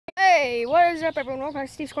Hey, what is up, everyone? Welcome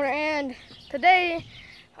to Steve's Corner, and today,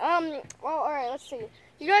 well, alright, let's see.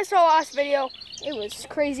 You guys saw the last video. It was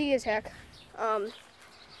crazy as heck. Me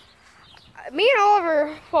and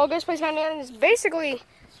Oliver, well, Ghost Place Mountain is basically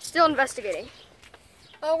still investigating.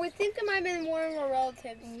 Oh, we think it might have been one of our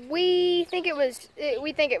relatives. We think it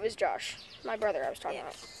was Josh, my brother I was talking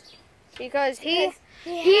about. Because he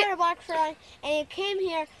had a black shirt on, and he came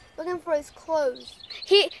here looking for his clothes.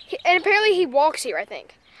 And apparently he walks here, I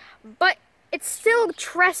think. But it's still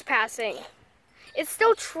trespassing. It's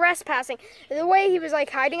still trespassing. The way he was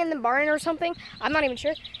like hiding in the barn or something, I'm not even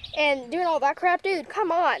sure. And doing all that crap, dude,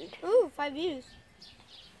 come on. Ooh, 5 views.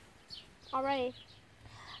 Already.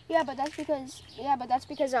 Yeah, but that's because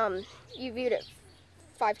you viewed it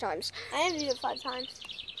 5 times. I have viewed it 5 times.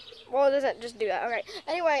 Well, it doesn't just do that. Okay.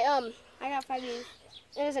 Anyway, I got 5 views.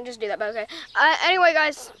 It doesn't just do that, but okay. Anyway,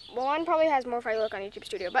 guys, well, one probably has more if I look on YouTube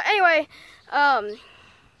Studio. But anyway,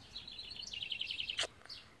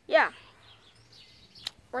 yeah.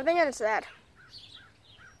 We're thinking it's that.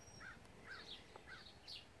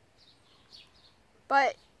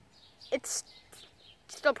 But it's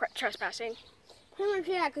still trespassing. Pretty much,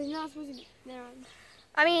 yeah, because you're not supposed to be there.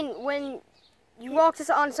 I mean, when you walk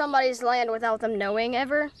on somebody's land without them knowing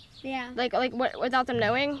ever. Yeah. Without them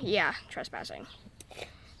knowing, yeah, trespassing.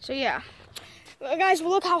 So yeah. Well, guys,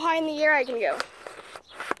 look how high in the air I can go.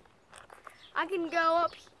 I can go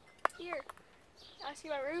up here. I see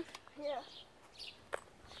my roof. Yeah.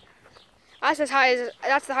 That's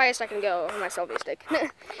the highest I can go on my selfie stick.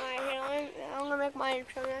 Alright, I'm gonna make my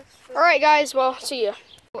intro next. Alright, guys, well, see you.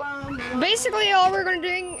 Basically, all we're gonna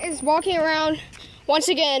do is walking around once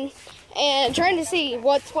again and trying to see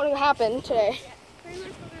what's going to happen today.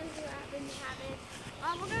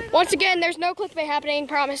 Once again, there's no clickbait happening,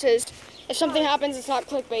 promises. If something happens, it's not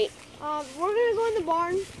clickbait. We're gonna go in the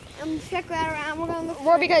barn and check that around. We're gonna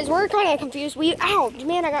look. Because we're kind of confused. Ow,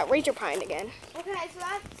 man, I got razor pined again. Okay, so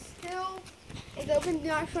that's still is open. Do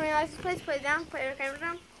not show any license plates. Put it down. Put your camera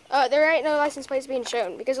down. There ain't no license plates being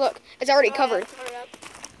shown because look, it's already covered.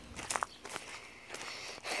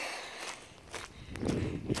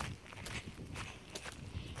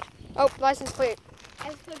 Oh, license plate.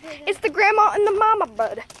 It's the grandma and the mama,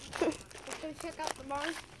 bud. Let's go check out the barn.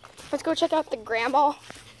 Let's go check out the grandma.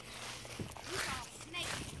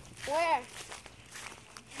 Where?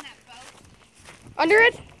 In that boat. Under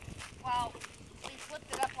it? Well, we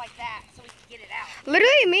flipped it up like that so we could get it out.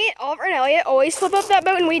 Literally, me, Oliver, and Elliot always flip up that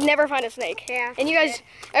boat and we'd never find a snake. Yeah. And you guys,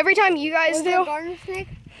 every time you guys Was do. there a garden snake?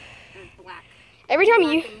 Black. Every time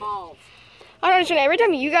Black you. and mauve. I don't understand. Every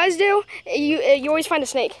time you guys do, you always find a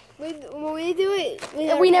snake. When we do it,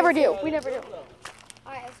 We never do. We never do.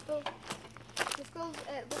 Alright, let's go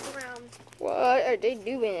look around. What are they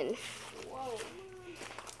doing? Whoa.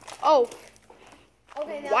 Oh,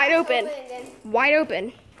 Okay, now wide let's open. it again. Wide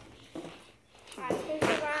open. Alright, let's go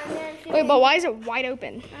check around there and see Wait, but why is it wide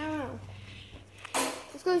open? I don't know.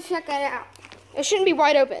 Let's go check that out. It shouldn't be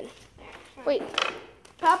wide open. Wait,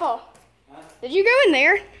 Papa, did you go in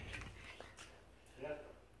there?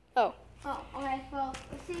 Oh. Oh, okay, well,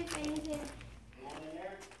 let's see if anything.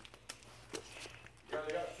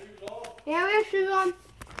 Yeah, we have shoes on.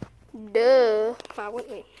 Duh. Why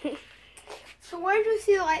wouldn't we? So where did you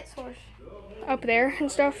see the light source? Up there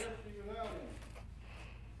and stuff.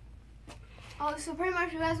 Oh, so pretty much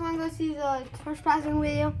if you guys want to go see the trespassing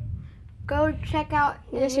video, go check out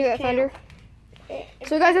You guys see that channel. thunder?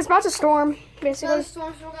 So guys, it's about to storm, So basically. the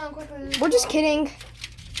storm, so we're going quickly. We're just kidding.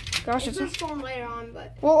 Gosh, It's it's a storm later on,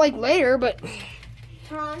 but well, like later, but.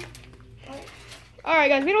 turn on. All right,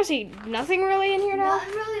 guys, we don't see nothing really in here now.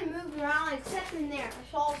 Nothing really moved around except in there.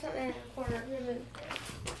 I saw something in the corner. It moved.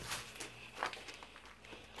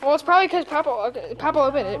 Well, it's probably because Papa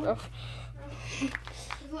opened it. Oh.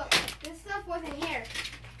 Look, this stuff wasn't here.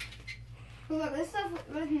 Look, this stuff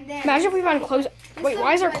wasn't there. Imagine if we found clothes. Wait,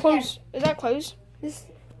 why is there stuff was right clothes? Is that clothes?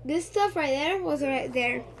 This stuff right there was right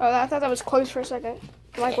there. Oh, I thought that was clothes for a second.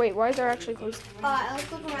 I'm like, wait, why is there actually clothes?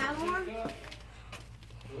 Let's look around more.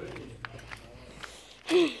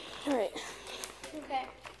 All right. Okay.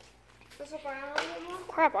 Let's look around a little bit more.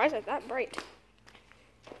 Crap, why is it that bright?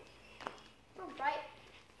 Oh, right.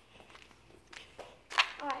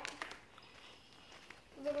 Alright.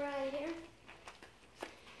 Look around here.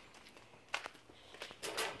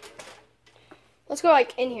 Let's go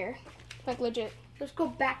like in here, like legit. Let's go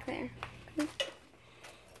back there.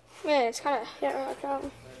 Man, it's kind of. Yeah, watch out.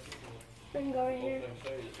 We can go right here.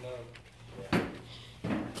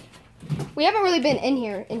 We haven't really been in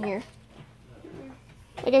here.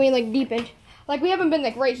 Like I mean, like deep in. Like we haven't been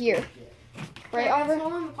like right here. Right, Yeah, Oliver? there's no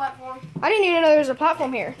one on the platform. I didn't even know there was a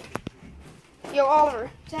platform here. Yo, Oliver.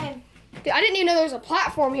 Same. Dude, I didn't even know there was a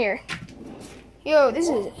platform here. Yo,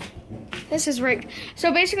 this is rigged.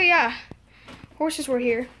 So basically, yeah, horses were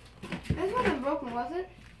here. This wasn't broken, was it?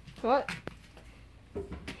 What?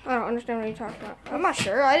 I don't understand what you're talking about. I'm not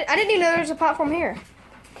sure. I didn't even know there was a platform here.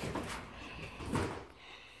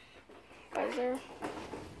 Guys, there.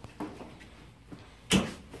 There,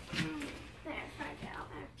 try to get out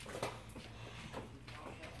there.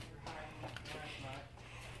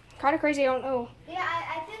 Kind of crazy. I don't know. Yeah,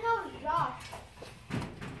 I think that was Josh.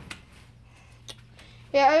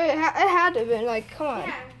 Yeah, it had to have been. Like, come on.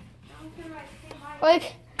 Yeah. I was gonna, like, say hi.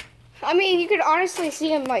 Like, I mean, you could honestly see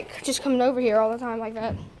him like just coming over here all the time like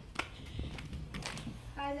that.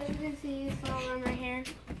 Guys, as you can see, this little room right here.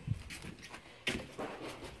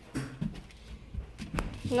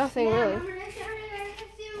 Nothing Yeah, really. remember this area there? You can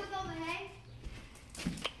see it with all the hay?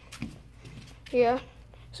 Yeah.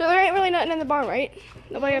 So there ain't really nothing in the barn, right?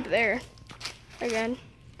 Nobody up there. Again.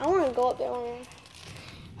 I want to go up there one.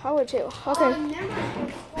 I would too. Okay. Oh, never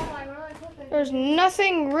mind. Well, I really put the- There's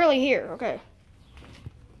nothing really here. Okay.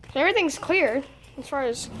 So everything's clear as far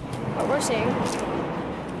as what we're seeing.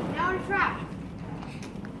 Now we're trapped.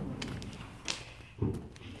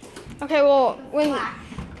 Okay, well, when... Black.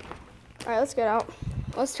 Alright, let's get out.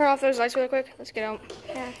 Let's turn off those lights really quick. Let's get out.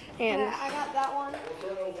 Yeah. And Yeah, I got that one.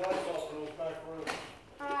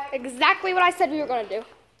 Alright. exactly what I said we were going to do.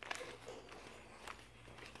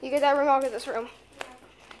 You get that room, I'll get this room.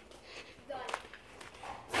 Done.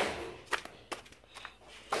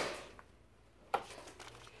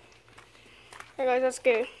 Hey guys, that's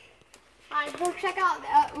good. Alright, go check out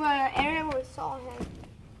the area where we saw him.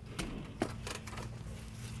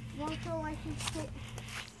 Don't feel like he's sick.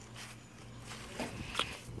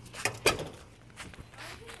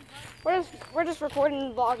 We're just recording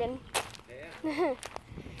and vlogging.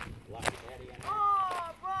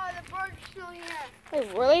 Oh, bro, the bird's still here.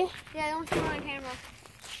 Wait, really? Yeah, don't show it on camera.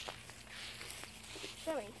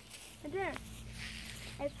 Show me. Right there.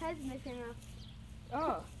 Its head's missing though.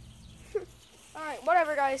 Oh. Alright,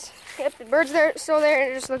 whatever guys. Yep, the bird's there, still there,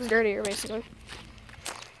 and it just looks dirtier basically.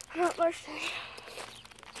 Not much to say.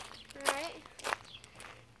 Alright.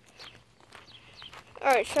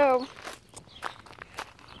 Alright, so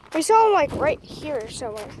we saw him like right here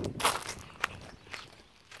somewhere.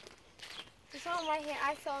 I saw him right here.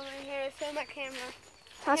 I saw him right here. It's on my camera.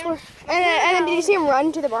 That's where. And then did you see him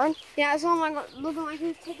run to the barn? Yeah, I saw him like looking like he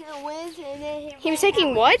was taking a whiz, and then He was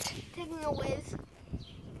taking what? taking a whiz,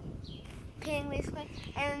 peeing basically,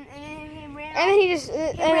 and then he ran. And then he just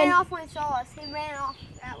He ran off when he saw us. He ran off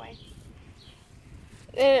that way.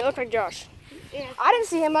 and it looked like Josh. Yeah. I didn't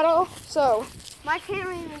see him at all, so My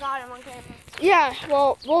camera even got him on camera. yeah.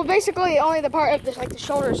 Well, basically only the part of this, like the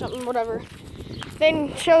shoulder or something, whatever.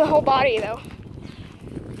 Didn't show the whole body though.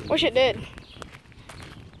 Wish it did.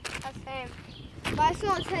 That's him. But I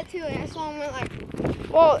saw his head too, and I saw him went like.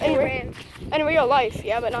 Well, He ran. in real life,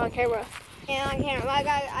 yeah, but not on camera. And on camera,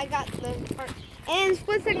 I got the part. And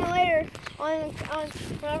split second later, on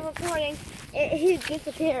when I was recording, he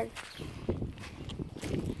disappeared.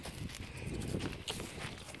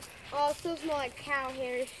 Oh, it still smells like cow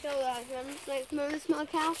here. It still does. Remember the smell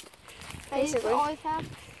of cow? I used to Basically. always have.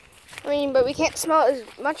 I mean, but we can't smell it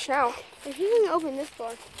as much now. If you can open this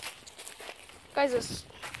door. Guys, this.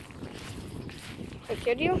 I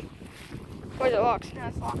kid you? Why is it locked? No,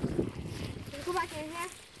 it's locked. Let's go back in here.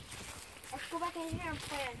 Let's go back in here and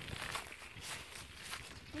plan.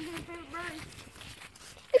 These are my favorite birds.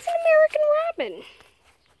 It's an American robin.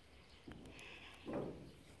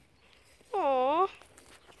 Aww.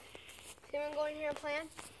 So you want to go in here and plan?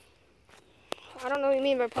 I don't know what you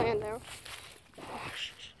mean by plan though.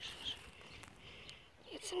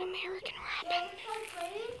 It's an American robin.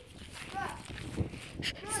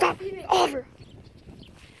 Stop, Oliver.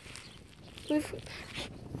 Move.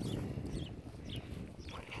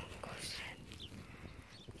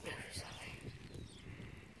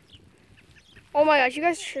 Oh my gosh, you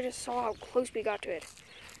guys should have saw how close we got to it.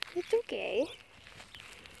 It's okay.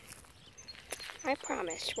 I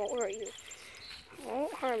promise, won't hurt you. I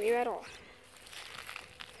won't harm you at all.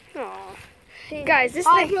 Aw. Guys, this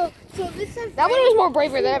thing, So this stuff's that one was more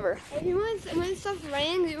braver than ever. If you want, when it starts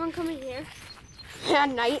raining, do you want to come in here? At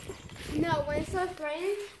night. No, when it starts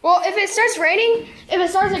raining. Well, if it starts raining,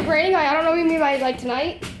 like raining, like, I don't know what you mean by like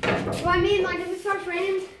tonight. Well, I mean, like if it starts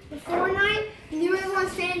raining before night, do you really want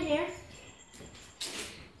to stand here?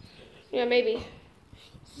 Yeah, maybe.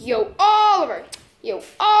 Yo, Oliver. Yo,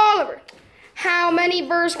 Oliver. How many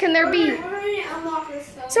birds can there be? We're gonna unlock this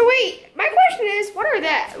stuff. So wait, my question is, what are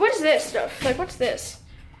that? What is this stuff? Like, what's this?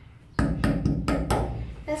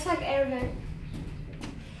 That's like air vent.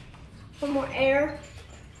 For more air.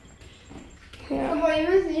 Yeah. Well,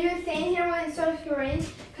 you were staying here when it starts to rain?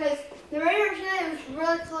 Because the radar said it was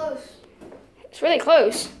really close. It's really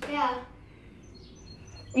close. Yeah.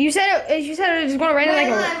 You said it was going to rain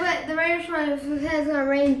But the radar said it's going to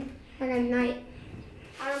rain like at night.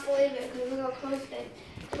 I don't believe it because look how close it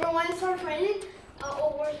is. But when it starts raining,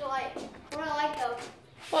 oh, where's the light? Where's the light go?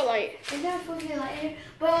 What light? Is there supposed to be a light here?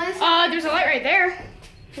 But when it starts There's a light right there.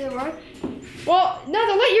 does it work? Well, no,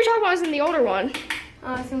 the light you're talking about is in the older one.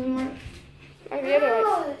 Oh, it doesn't work. Like the other one.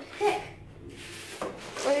 Oh, the tick.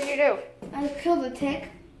 What did you do? I killed the tick.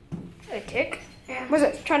 A tick? Yeah. Was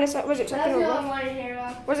it sucking That's your the only blood? one in here,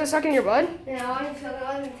 though. Was it sucking your blood? No, I didn't feel it.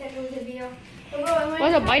 I wasn't tickled with the video. But bro, when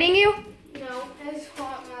Was it biting you? No, I just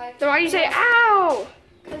caught my leg. Then why do you say ow?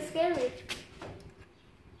 It scared me.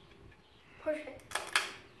 Push it.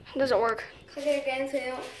 It doesn't work. Click it again so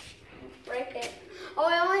you don't break it. Oh,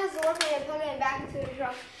 it only has to work when you plug it back into the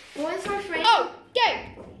truck. When it starts raining. Oh,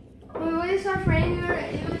 okay. When it starts raining, you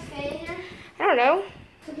want to stay in here? I don't know.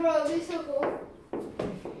 So, bro, it'd be so cool.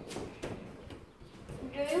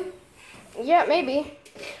 Do you? Yeah, maybe.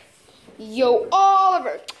 Yo,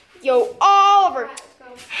 Oliver. Yo, Oliver. Alright,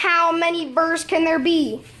 let's go. How many burrs can there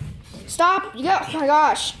be? Stop. Yeah. Oh my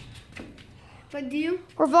gosh. But do you?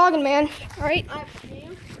 We're vlogging, man. All right. Do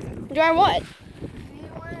you? Do I what? Do you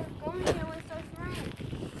want to go in here when it starts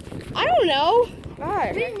raining? I don't know.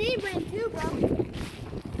 God. We need rain too, bro.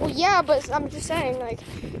 Well, yeah, but I'm just saying, like.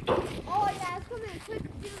 Oh, yeah, it's coming quick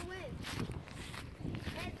to the wind.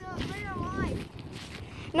 And the radar line.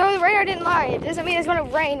 No, the radar didn't lie. It doesn't mean it's going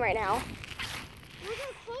to rain right now. Look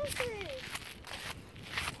how close it is.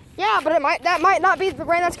 Yeah, but that might not be the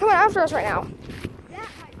rain that's coming after us right now. That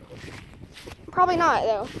might be. Probably not,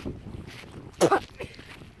 though.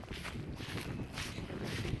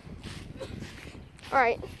 All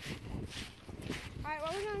right. Alright,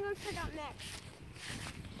 what are we going to go check out next?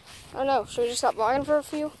 I don't know. Should we just stop vlogging for a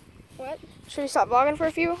few? What? Should we stop vlogging for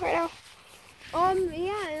a few right now?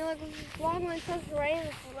 Yeah, and like vlog when it starts to rain,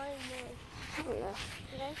 it's raining more. I don't know.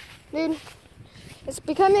 Okay? Dude, it's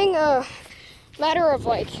becoming a matter of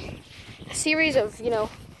like a series of,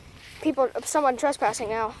 someone trespassing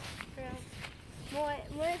now. Yeah. Well,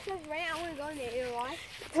 when it starts raining, I want to go in there. You know why?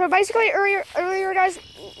 So basically earlier guys,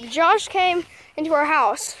 Josh came into our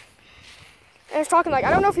house and was talking like, I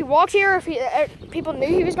don't know if he walked here or if people knew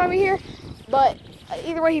he was going to be here, but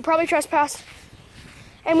either way he probably trespassed.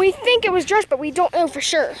 And we think it was Josh, but we don't know for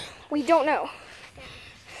sure. We don't know.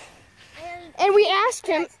 And we asked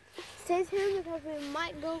him. Stay tuned because we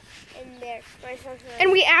might go in there. When it starts to rain.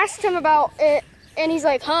 And we asked him about it, and he's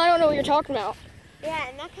like, I don't know what you're talking about. Yeah,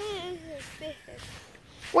 and that kind of is suspicious.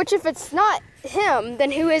 Which if it's not him,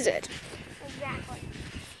 then who is it? Exactly.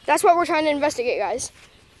 That's what we're trying to investigate, guys.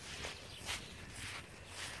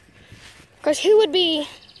 Because who would be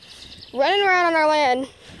running around on our land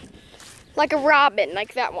like a robin,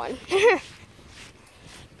 like that one? I'm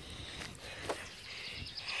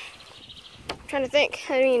trying to think.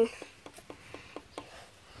 I mean,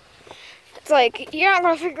 it's like, you're not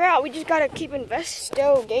going to figure out. We just got to keep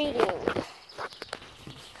investigating.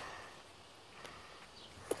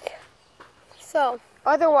 So,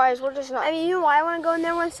 Otherwise, we're just not. I mean, you know why I want to go in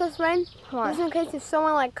there when it starts to rain? Why? Just in case if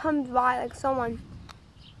someone like comes by, like someone.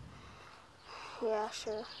 Yeah,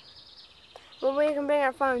 sure. But we can bring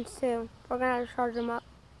our phones too. We're gonna have to charge them up.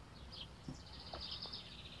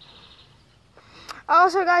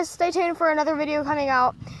 Also, guys, stay tuned for another video coming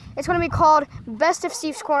out. It's going to be called Best of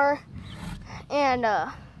Steve's Corner. And,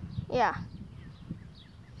 yeah.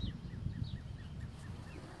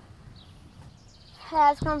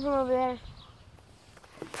 Yeah, it's coming from over there.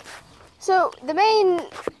 So, the main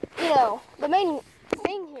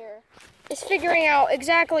thing here is figuring out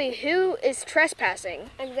exactly who is trespassing.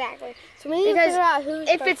 Exactly. So we need to Because figure out who's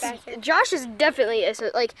if it's Josh is definitely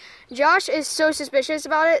like Josh is so suspicious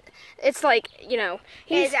about it. It's like,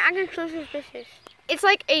 he's acting so suspicious. it's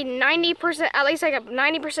like a 90%, at least like a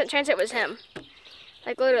 90% chance it was him.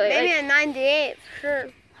 Like literally. Maybe like, a 98 for sure.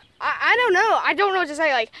 I don't know. I don't know what to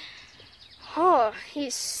say. Like, oh,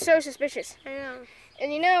 he's so suspicious. I know.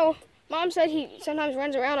 And Mom said he sometimes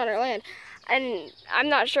runs around on our land, and I'm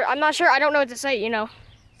not sure. I don't know what to say.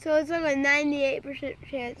 So it's like a 98%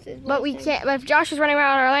 chance. But we can't. But if Josh is running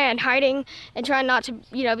around on our land, hiding and trying not to,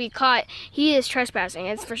 be caught, he is trespassing.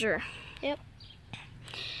 It's for sure. Yep.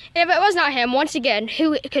 And if it was not him, once again,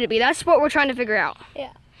 who could it be? That's what we're trying to figure out.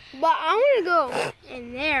 Yeah. But I want to go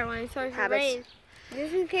in there when it starts to rain.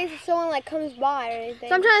 Just in case if someone like comes by or anything.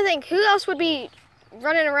 So I'm trying to think, who else would be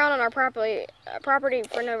running around on our property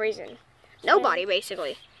for no reason? Nobody,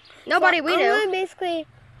 basically. Nobody we know. I'm gonna basically,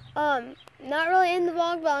 not really in the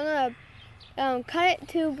vlog, but I'm gonna cut it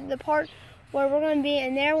to the part where we're gonna be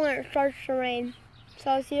in there when it starts to rain.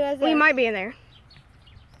 So I'll see you guys there. We might be in there.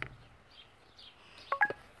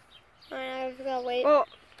 Alright, I just gotta wait. Well,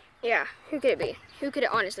 yeah. Who could it be? Who could it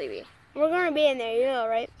honestly be? We're gonna be in there, you know,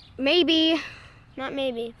 right? Maybe. Not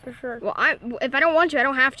maybe, for sure. Well, if I don't want to, I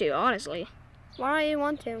don't have to, honestly. Why don't you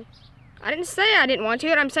want to? I didn't say I didn't want to,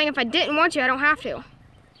 and I'm saying if I didn't want to, I don't have to.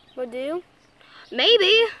 What do you?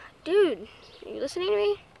 Maybe. Dude, are you listening to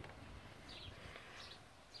me?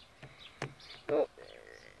 Well,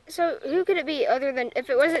 so who could it be other than, if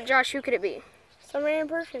it wasn't Josh, who could it be? Some random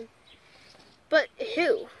person. But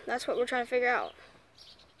who? That's what we're trying to figure out.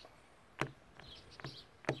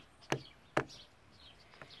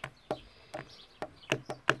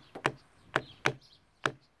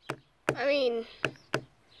 I mean,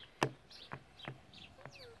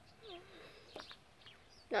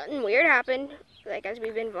 nothing weird happened, like as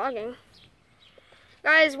we've been vlogging.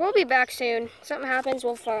 Guys, we'll be back soon. Something happens,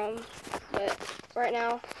 we'll film. But right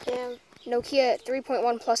now, Yeah. Nokia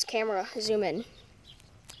 3.1 Plus camera, zoom in.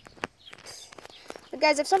 But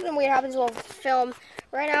guys, if something weird happens, we'll film.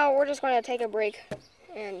 Right now, we're just going to take a break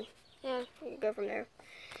and yeah, go from there.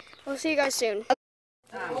 We'll see you guys soon.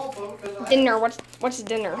 Dinner. What's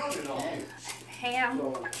dinner? Ham,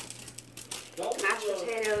 mashed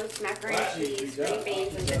potatoes, macaroni and cheese, green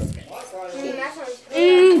beans, and biscuits.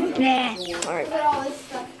 All right. Look at all this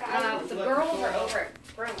stuff, guys. The girls are over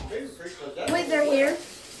at Grandma's. Wait, they're here?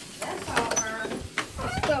 That's all her.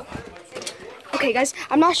 So, okay, guys,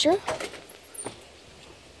 I'm not sure.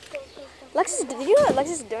 Lexus, did you know that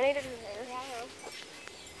Lexus donated his hair?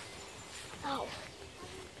 Oh.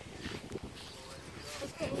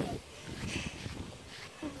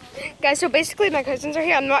 Guys, so basically my cousins are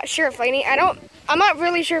here. I'm not sure if I'm not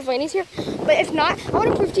really sure if Lainey's here, but if not, I want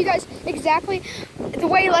to prove to you guys exactly the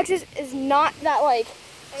way Lexus is not that like.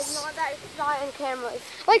 It's not that it's not in cameras.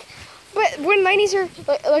 Like, but when Lainey's here,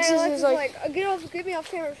 Lexus is like, get me off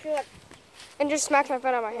camera. Feel like, and just smacks my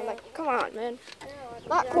phone out of my hand. Like, come on, man. I don't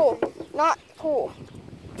know, Not cool. Not cool.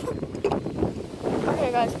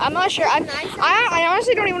 Okay, guys, I'm not sure. I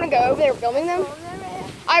honestly don't even want to go over there filming them.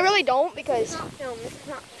 I really don't because. It's not filmed. It's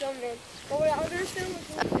not filming. What would I was assuming?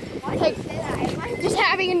 Why Like, did you say that? just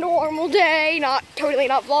having a normal day, not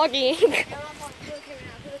vlogging.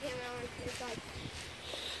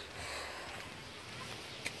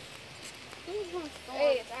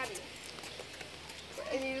 Hey, it's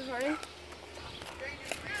Abby. Is he recording?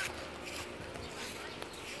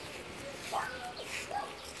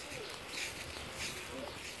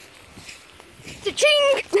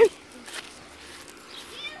 Cha-ching!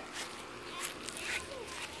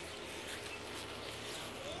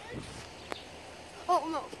 Oh,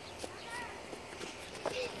 no.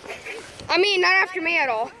 I mean, not after me at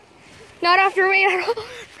all. Not after me at all.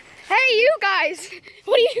 Hey, you guys!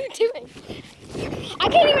 What are you doing? I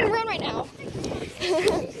can't even run right now.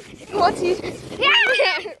 What's he?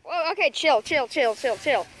 Yeah! Well, okay, chill. What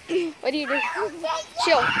do you do?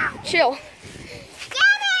 Chill.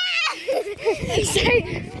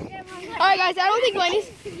 Say. All right, guys. I don't think Lainey's.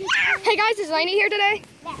 Hey, guys, is Lainey here today?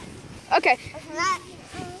 Yeah. Okay.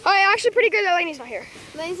 All right, actually, pretty good that Lainey's not here.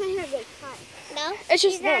 Lainey's not here, but hi. No? It's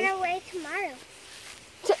just she's on them. her way tomorrow.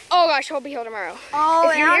 Oh gosh, he'll be here tomorrow. Oh,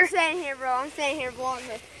 If you're I'm here- staying here, bro. I'm staying here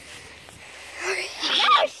vlogging.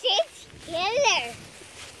 No, she's killer.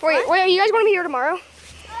 Wait, are you guys going to be here tomorrow?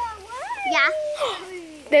 Yeah.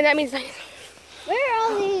 Then that means Lainey's. Where are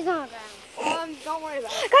all these on ground? Don't worry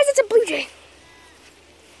about it. Guys, it's a blue jay.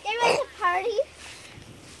 There was a party.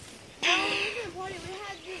 We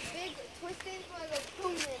had these big twisted for the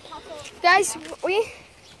boom and it popped up. Guys, we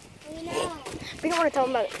know. don't want to tell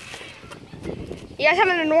them about it. You guys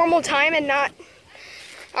having a normal time and not.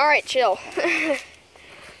 All right, chill.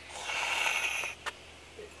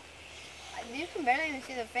 You can barely even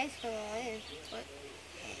see the face from the lens.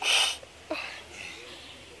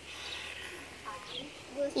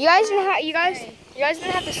 You guys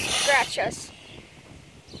didn't have to scratch us.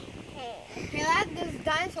 Hey, this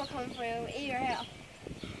dinosaur coming for you. Eat your hair.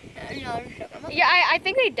 No, Yeah, I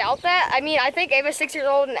think they doubt that. I mean, I think Ava's 6 years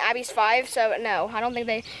old and Abby's 5, so no, I don't think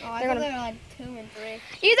they. I they're thought gonna. they were like 2 and 3.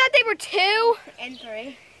 You thought they were 2? And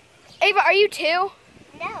 3. Ava, are you 2?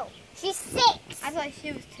 No, she's 6. I thought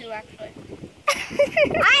she was 2 actually.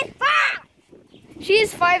 I'm 5. She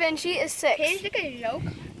is 5 and she is 6. Can you take a joke?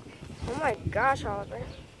 Oh my gosh, Oliver.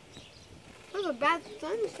 That was a bad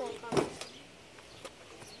dinosaur coming.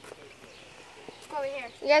 Over here.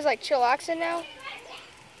 You guys like chillaxing now?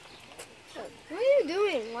 What are you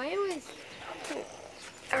doing? Why are you always...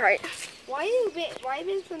 All right. Why are you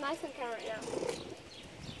being so nice on camera right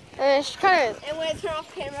now? She's kind of. And when I turn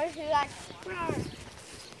off camera, she's like, "Rawr."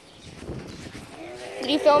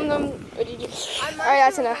 you film them? Or did you? All right,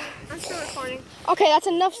 that's enough. I'm still recording. Okay, that's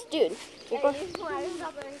enough, dude. You're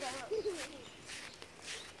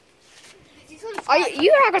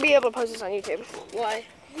not gonna be able to post this on YouTube. Why?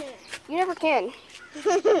 You never can.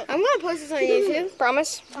 I'm gonna post this on YouTube.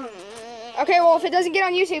 Promise? Okay, well, if it doesn't get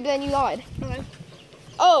on YouTube, then you lied. Okay.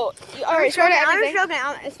 Oh, all right, swear on everything. I'm just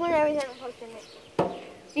joking. I swear everything I'm posting it.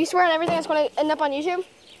 You swear on everything that's going to end up on YouTube?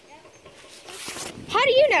 How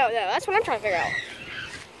do you know, though? That's what I'm trying to figure out.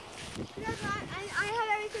 Because I have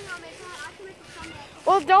everything on my phone. I can make a thumbnail.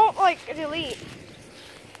 Well, don't, like, delete.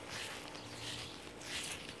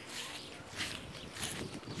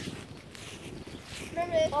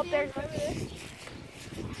 Remember this? Oh, there's Remember this?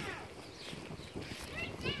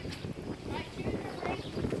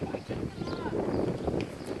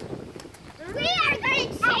 We are going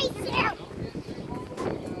to chase you.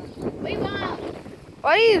 We won't.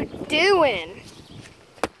 What are you doing?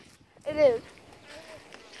 It is.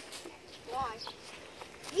 Why?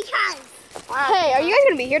 Because. Hey, are you guys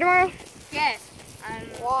going to be here tomorrow? Yes.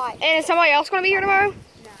 Why? And is somebody else going to be here tomorrow?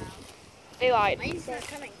 No. They lied. Lane's not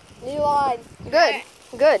coming. You lied. Good.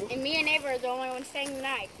 Good. And me and Ava are the only ones staying the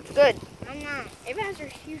night. Good. I'm not. Ava has her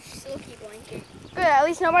huge silky blanket. Good. At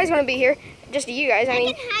least nobody's going to be here. Just you guys. I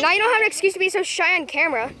mean, now you don't have an excuse to be so shy on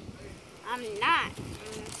camera. I'm not.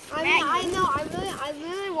 I know. I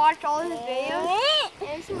literally watched all his videos.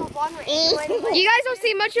 And some of them were You guys don't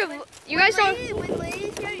see much of. You guys don't. When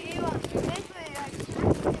ladies go, you basically like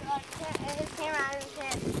his camera out of his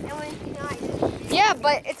hand, and when he's not, Yeah,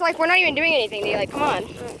 but it's like we're not even doing anything. They're like, come on.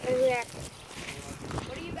 yeah.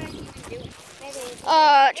 What are you guys even doing?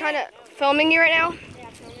 Trying to filming you right now. Yeah,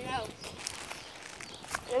 tell me no.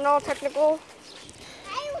 And all technical.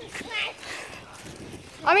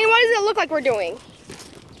 I mean, what does it look like we're doing?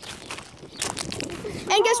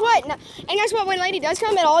 And guess what? And guess what? When Lady does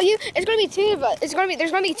come at all you, it's gonna be two of us. There's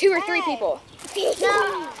gonna be 2 or 3 people.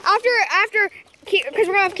 No. After, because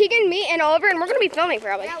we're gonna have Keegan, me, and Oliver, and we're gonna be filming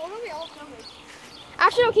probably. Yeah, we're gonna be all filming.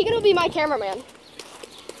 Actually, no, Keegan will be my cameraman.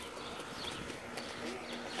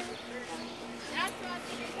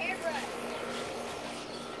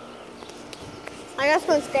 I guess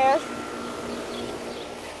gonna scare us.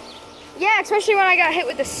 Yeah, especially when I got hit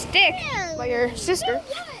with a stick by your sister.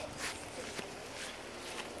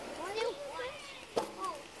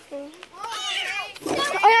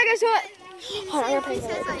 Oh yeah, guess what? Hold on, I'm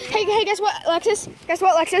gonna pay hey, guess what, Alexis? Guess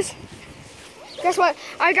what, Alexis? Guess what?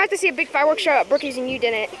 I got to see a big fireworks show at Brookie's and you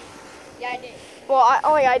didn't. Yeah, I did. Well,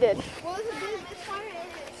 I did. What was it doing this fire and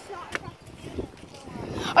it shot across the field?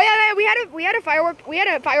 Oh yeah, we had a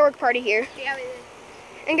firework party here. Yeah, we did.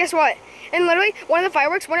 And guess what? And literally, one of the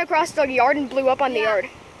fireworks went across the yard and blew up on the yard.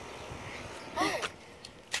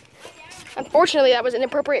 Unfortunately, that was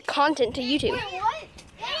inappropriate content to YouTube. Wait, what?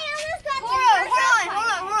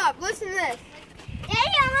 Hold up. Listen to this.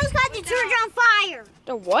 Daddy almost got the church on fire.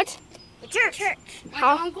 The what? The church.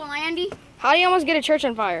 How? Uncle Andy. How do you almost get a church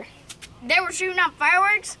on fire? They were shooting up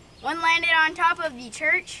fireworks. One landed on top of the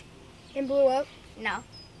church. And blew up. No.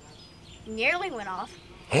 Nearly went off.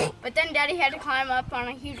 But then Daddy had to climb up on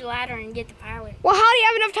a huge ladder and get the fireworks. Well, how do you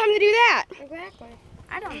have enough time to do that? Exactly.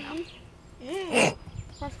 I don't know.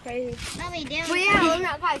 That's crazy. Mommy, damn. But yeah, look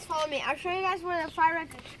out, guys, follow me. I'll show you guys where the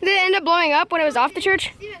fireworks. Did it end up blowing up when it was off the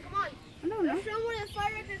church? Steven, come on. I don't know. Show them where the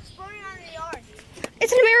fireworks exploding on the yard.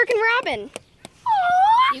 It's an American robin.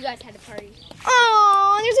 You guys had a party.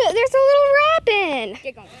 Oh, there's a little robin.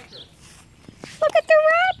 Get going. Look at the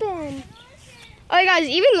robin. Oh, guys,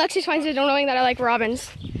 even Lexus finds it annoying that I like robins.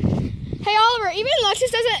 Hey, Oliver, even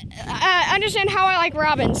Lexus doesn't understand how I like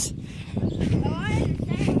robins. Oh, I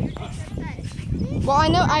understand. You're just upset. Well, I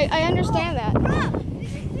know, I understand that. Bro, did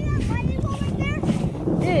you see that lightning bolt right there?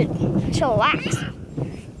 Dude, chillax.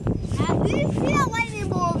 Did you see that lightning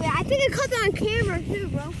bolt over there? I think it caught that on camera too,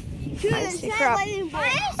 bro. Dude, I it's see that crap. lightning bolt.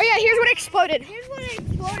 Oh yeah, here's what exploded. Here's what it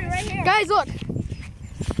exploded right here. Guys, look. Here's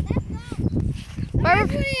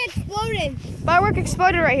what it exploded. Firework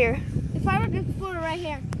exploded right here. The firework exploded right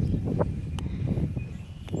here.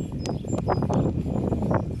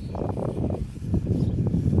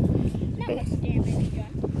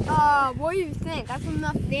 What do you think? That's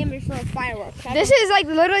enough damage for a firework. This is like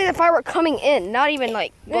literally the firework coming in, not even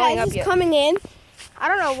like blowing up yet. coming in. I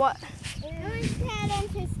don't know what.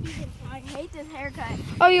 I hate this haircut.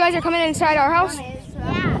 Oh, you guys are coming inside our house?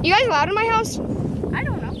 Yeah. You guys allowed in my house? I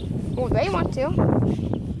don't know. Well, they want to. I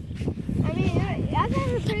mean, that's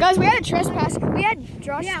pretty. Guys, we had a trespass. We had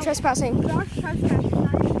Josh trespassing. Josh trespassed.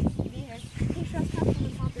 Not even to be here. He trespassed on the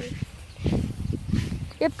property.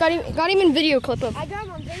 Yep, got him in video clip of. I got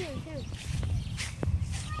him on video too.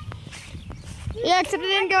 Yeah, except it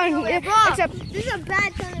didn't go in here. Except this is a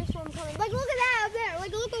bad thunderstorm coming. Like, look at that up there.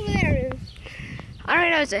 Like, look over there. I don't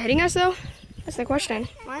even know. Is it hitting us though? That's the question.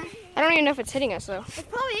 What? I don't even know if it's hitting us though. It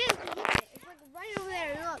probably is. Look at it. It's like right over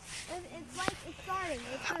there. Look. It's like it's starting.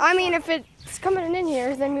 I mean, if it's coming in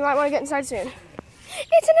here, then we might want to get inside soon.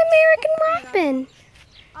 It's an American robin.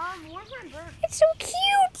 Where's my bird? It's so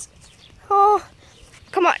cute. Oh,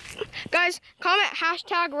 come on, guys! Comment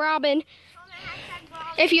hashtag Robin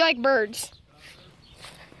if you like birds.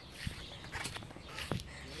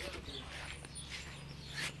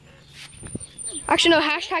 Actually, no.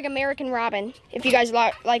 Hashtag American Robin if you guys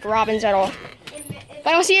like robins at all. If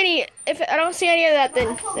I don't see any, if I don't see any of that,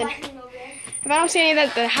 then if I don't see any of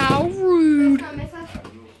that, then how rude.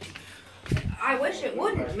 I wish it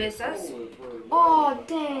wouldn't miss us. Oh,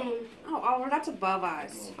 dang. Oh, Oliver, that's above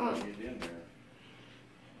us. Oh.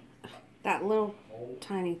 That little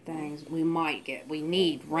tiny things we might get. We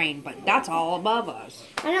need rain, but that's all above us.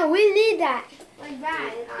 I know, we need that. Like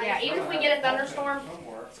that. Yeah, even if we get a thunderstorm,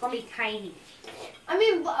 it's going to be tiny. I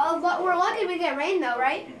mean, but we're lucky we get rain though,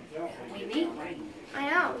 right? We need rain. I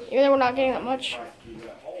know. Even though we're not getting that much.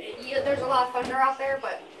 Yeah, there's a lot of thunder out there,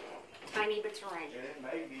 but tiny bits of rain.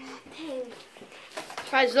 Dang.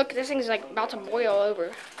 Guys, look, this thing's like about to boil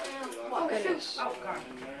over. Oh, Goodness. Oh, God.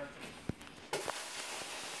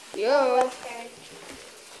 Yo.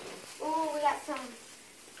 Oh, we got some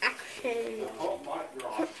action.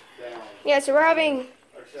 Yeah, so we're having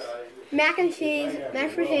Mac and cheese,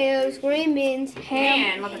 mashed potatoes, green beans,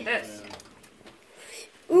 ham. Man, look at this.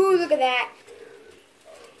 Ooh, look at that.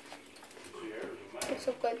 It's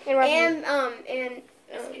so good. And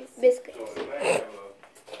And biscuits.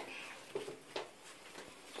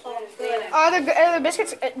 Oh, good. Are the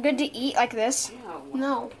biscuits good to eat like this?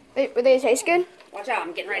 No. Would they taste good? Watch out,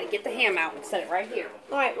 I'm getting ready to get the ham out and set it right here.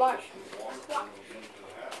 All right, watch.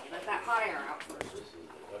 Let that hot air out first.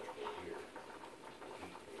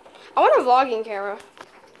 I want a vlogging camera.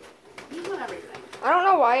 You want everything. I don't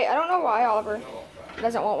know why Oliver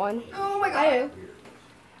doesn't want one. Oh, my God. I do.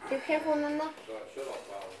 Be careful, Nana.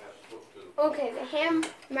 Okay, the ham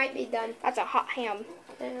might be done. That's a hot ham.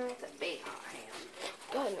 It's a big hot ham.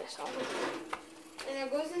 Goodness, Oliver. And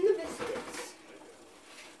it goes in the biscuits.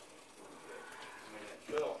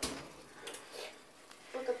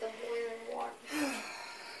 Look at the boiling water.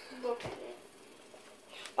 Look at it.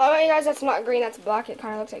 By the way, guys, that's not green. That's black. It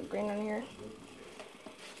kind of looks like green on here.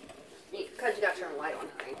 Because you got to turn the light on,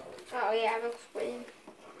 honey. Oh yeah, I'm explaining.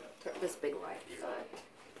 This big light.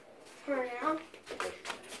 Turn it on.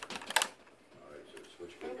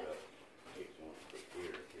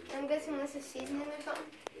 I'm guessing this is seasoning or something.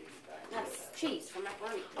 That's cheese from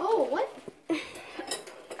macaroni. Oh, what?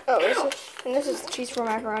 Oh, this is cheese for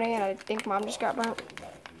macaroni, and I think Mom just got burnt.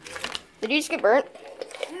 Did you just get burnt?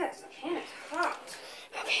 Yes, and it's hot.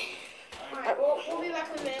 Okay. Alright, we'll be back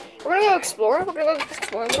in a minute. We're gonna go explore. We're gonna go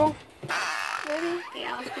explore a little. Maybe?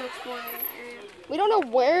 Yeah, let's go explore that area. We don't know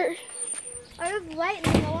where. Oh, there's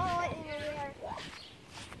lightning, a lot of lightning everywhere.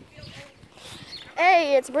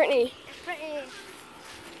 Hey, it's Brittany. It's pretty.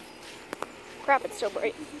 Crap, it's so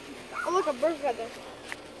bright. Oh, look, a bird feather.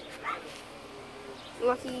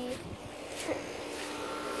 Lucky.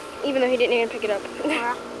 Even though he didn't even pick it up.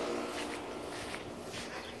 Yeah. So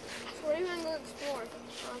what are you gonna go explore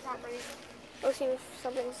on top right? Oh, see if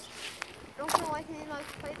something's. I don't feel like any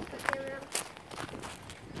nice place to carry on.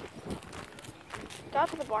 Go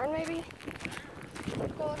to the barn, maybe?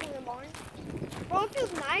 Let's go look in the barn. Well, it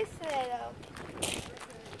feels nice today, though.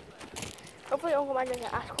 Hopefully Uncle Mike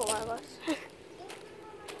doesn't ask for one of us.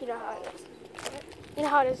 You know how it is. You know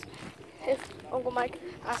how it is if Uncle Mike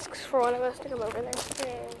asks for one of us to come over there.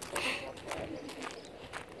 Yeah,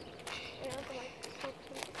 Uncle Mike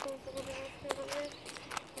goes over there.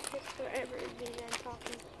 It takes forever to be done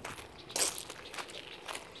talking.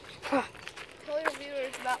 Tell your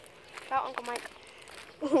viewers about Uncle Mike.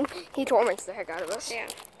 He torments the heck out of us. Yeah.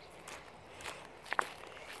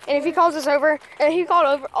 And if he calls us over, and if he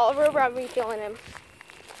called Oliver over, I'd be killing him.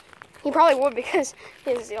 He probably would because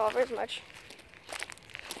he doesn't see Oliver as much.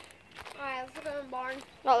 Alright, let's look at the barn.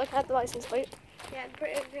 Not looking at the license plate. Yeah, put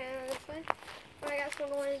it this way. Alright, guys, we're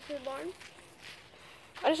going into the barn.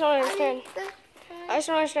 I just don't understand. I just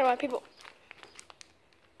don't understand why people.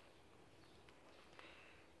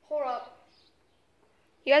 Hold up.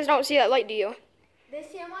 You guys don't see that light, do you? They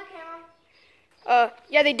see on my camera.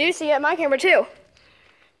 Yeah, they do see it on my camera too.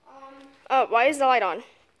 Why is the light on?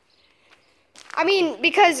 I mean,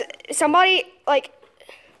 because somebody, like,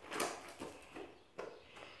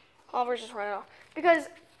 Oliver's just running off. Because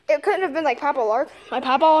it couldn't have been, like, Papa Lark. My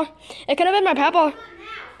Papa, it could have been my Papa.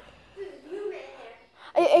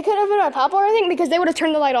 It couldn't have been my papa or anything because they would have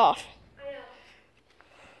turned the light off. I know.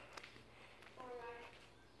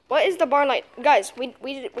 What is the barn light? Guys, we're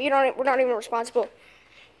not even responsible.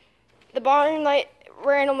 The barn light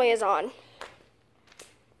randomly is on.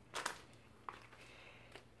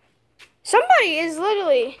 Somebody is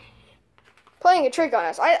literally playing a trick on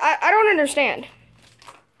us. I don't understand.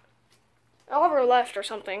 Oliver left or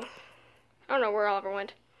something. I don't know where Oliver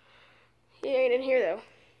went. He ain't in here though.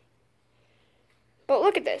 But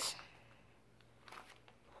look at this.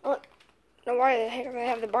 I don't know why the heck they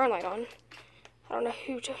have the barn light on. I don't know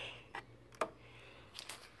who to.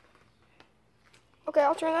 Okay,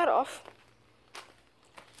 I'll turn that off.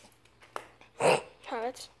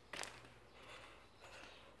 Alright.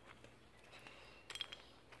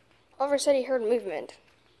 Oliver said he heard movement.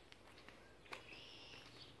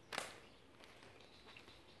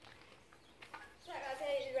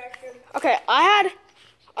 Okay,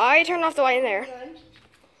 I turned off the light in there.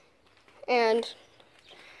 And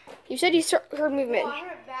you said you heard movement. Oh, I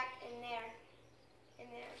heard back in there. In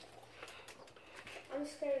there. I'm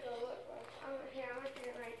just gonna go look. I'm gonna turn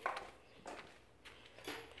it right.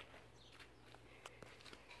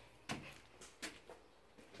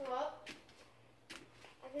 Go up.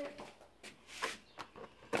 I think.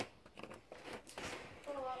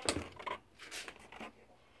 Go up.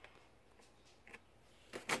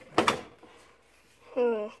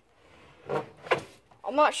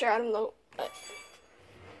 I'm not sure. I don't know.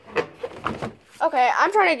 Okay,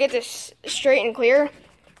 I'm trying to get this straight and clear.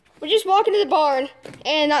 We just walk into the barn,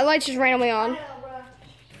 and that light's just randomly on.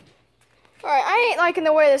 Alright, I ain't liking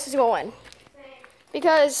the way this is going.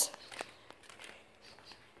 Because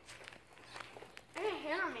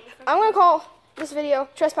I'm going to call this video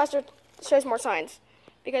Trespasser Shows More Signs.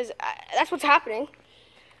 Because that's what's happening.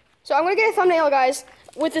 So I'm going to get a thumbnail, guys,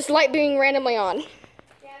 with this light being randomly on.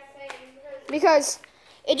 Because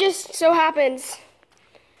it just so happens.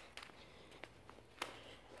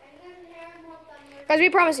 Guys, we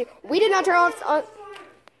promise you, we did not turn on.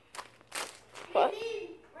 What?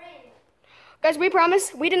 Guys, we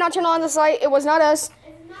promise we did not turn on this light. It was not us.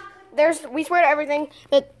 We swear to everything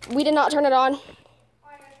that we did not turn it on.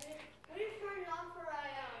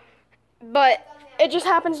 But it just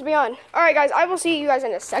happens to be on. All right, guys, I will see you guys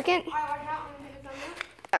in a second.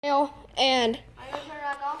 And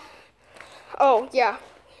oh yeah,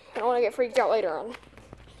 I don't want to get freaked out later on.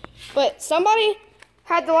 But somebody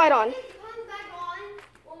had the light on.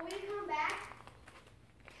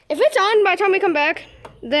 If it's on by the time we come back,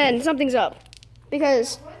 then something's up.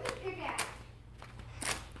 Because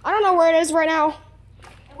I don't know where it is right now.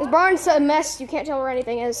 This barn's a mess. You can't tell where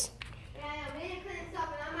anything is. Yeah, we didn't clean this up,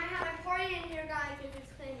 and I might have a party in here, guys, if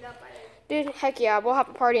it's cleaned up by then. Dude, heck yeah, we'll have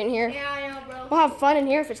a party in here. Yeah, I know, bro. We'll have fun in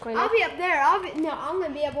here if it's cleaned up. I'll be up there. I'm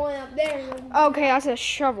gonna be up one up there. Okay, that's a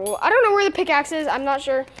shovel. I don't know where the pickaxe is. I'm not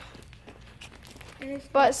sure.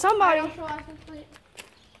 But somebody.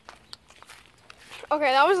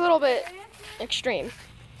 Okay, that was a little bit extreme.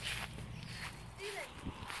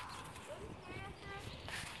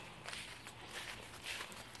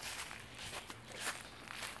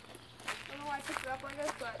 I don't know why I picked it up like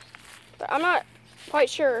this, but I'm not quite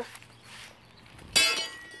sure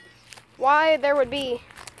why there would be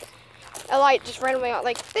a light just randomly on.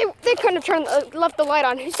 Like they couldn't have left the light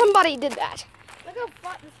on. Somebody did that. look how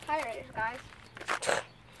flat this tire is, guys.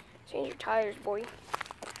 Change your tires, boy.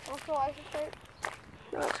 Also, license plate.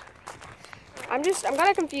 Not. I'm kind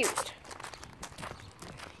of confused.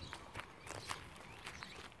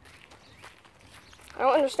 I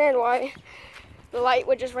don't understand why the light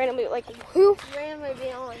would just randomly, like, who? Randomly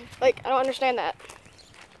be on. Like, I don't understand that.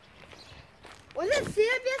 Was it CWS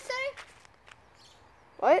yesterday?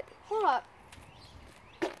 What? Hold up.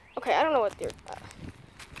 Okay, I don't know what they're.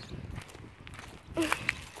 No,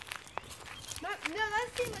 that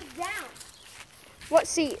seat was down. What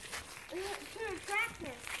seat? To the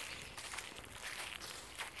tractor.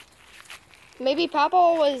 Maybe Papa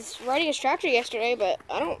was riding his tractor yesterday, but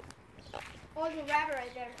I don't. Oh, there's a rabbit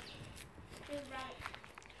right there. There's a rabbit.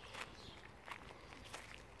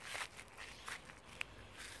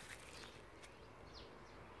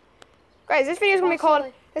 Guys, this video is gonna be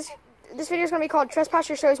called this video is gonna be called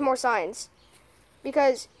Trespasser Shows More Signs,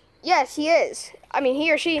 because yes, he is. I mean,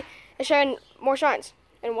 he or she is showing more signs.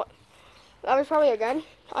 And what? That was probably a gun.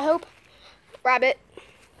 I hope. Rabbit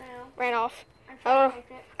I know. ran off. I'm I don't know.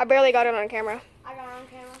 take it. I barely got it on camera, I got it on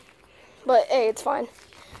camera. but hey, it's fine.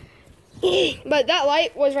 But that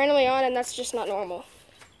light was randomly on, and that's just not normal.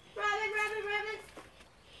 Rabbit, rabbit, rabbit.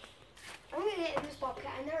 I'm gonna get in this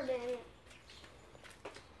bobcat. I've never been in it.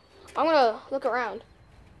 I'm gonna look around.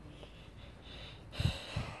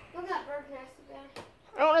 Look at that bird's nest up there.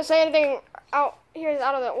 don't want to say anything out here is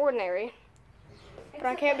out of the ordinary. But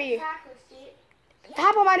I can't be.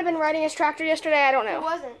 Papa might have been riding his tractor yesterday. I don't know. He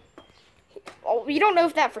wasn't. Oh, you don't know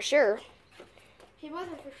if that for sure. He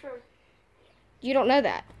wasn't for sure. You don't know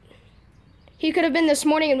that. He could have been this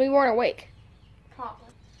morning and we weren't awake. Probably.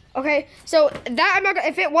 Okay, so that I'm not gonna,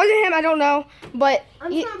 if it wasn't him, I don't know. But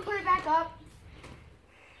I'm just gonna put it back up.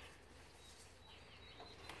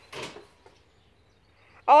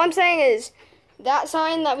 all I'm saying is that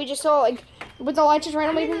sign that we just saw, like with the lights just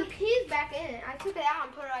randomly. I mean, the key's back in it. I took it out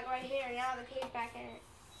and put it like right here. Now the key's back in it.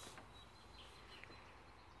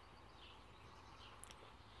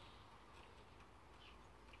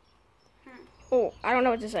 Oh, I don't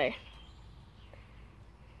know what to say.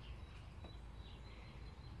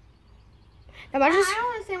 Now imagine I just,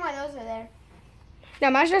 don't understand why those are there. now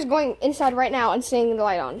imagine us going inside right now and seeing the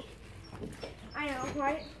light on. I know,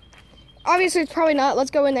 right? Obviously, it's probably not.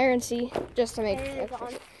 Let's go in there and see, just to make. And it's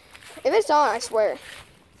on. If it's on, I swear.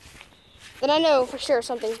 Then I know for sure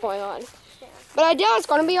something's going on. Yeah. But I doubt it's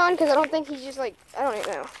going to be on because I don't think he's just like, I don't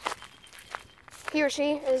even know. He or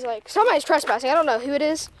she is like, somebody's trespassing. I don't know who it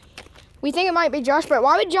is. We think it might be Josh, but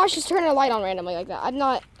why would Josh just turn a light on randomly like that?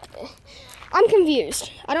 I'm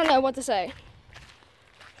confused. I don't know what to say.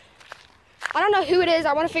 I don't know who it is.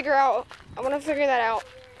 I want to figure that out.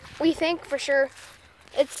 We think for sure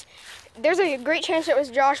there's a great chance it was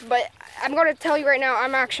Josh, but I'm going to tell you right now,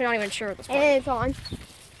 I'm actually not even sure at this point. And it's on.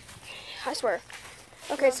 I swear.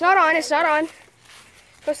 Okay, it's not on. It's not on.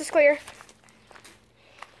 Coast is clear.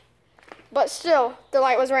 But still, the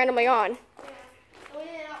light was randomly on. Yeah. We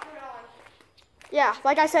did not put it on. Yeah,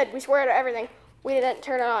 like I said, we swear to everything. We didn't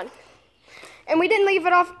turn it on. And we didn't leave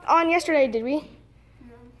it on yesterday, did we?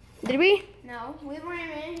 No. Did we? No, we weren't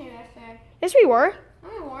even in here yesterday. Yes, we were. No,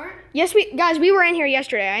 we weren't. Yes, guys, we were in here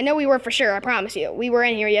yesterday. I know we were for sure. I promise you, we were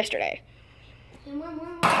in here yesterday. And what were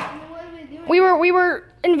we doing? We were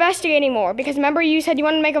investigating more because remember you said you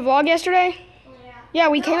wanted to make a vlog yesterday? Oh, yeah. Yeah,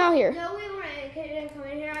 we came out here. No, we weren't. Okay, didn't come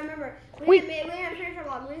in here. I remember. We We didn't finish our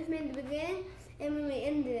vlog. We just made the beginning, and when we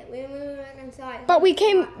ended it, we went back inside. But we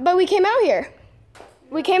came out here.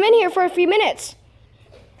 We came in here for a few minutes.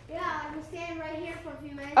 Yeah, I was standing right here for a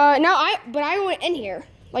few minutes. No, I went in here.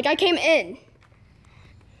 Like I came in.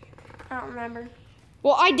 I don't remember.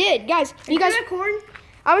 Well, I did, guys. You guys. recording?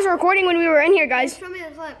 I was recording when we were in here, guys. Show me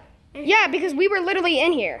the clip. Yeah, because we were literally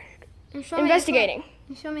in here investigating.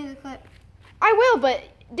 Show me the clip. I will, but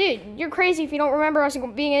dude, you're crazy if you don't remember us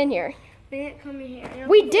being in here. We didn't come in here.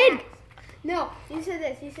 We did. No, you said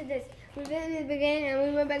this. We went in the beginning and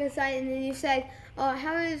we went back inside, and then you said, "Oh,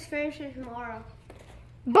 how is this finishing tomorrow?"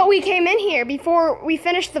 But we came in here before we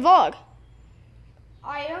finished the vlog.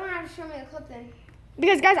 Alright, you don't have to show me the clip then.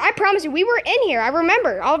 Because guys, I promise you, we were in here. I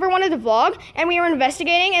remember. Oliver wanted to vlog, and we were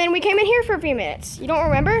investigating, and then we came in here for a few minutes. You don't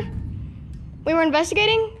remember? We were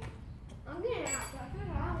investigating. I'm getting out.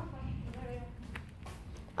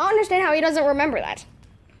 I don't understand how he doesn't remember that.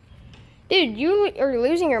 Dude, you are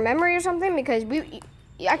losing your memory or something because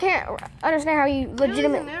I can't understand how you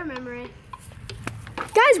legitimately. Their memory.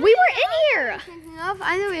 Guys, we were in here.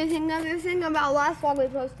 I know what you're thinking of. You're thinking about last vlog we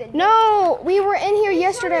posted. No, we were in here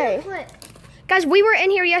yesterday. Guys, we were in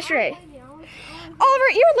here yesterday.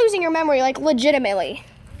 Oliver, you're losing your memory, like legitimately.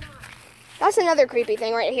 That's another creepy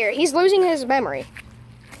thing right here. He's losing his memory.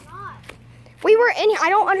 We were in here. I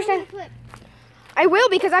don't understand. I will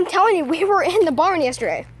because I'm telling you, we were in the barn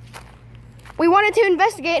yesterday. We wanted to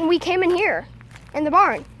investigate and we came in here in the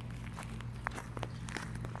barn.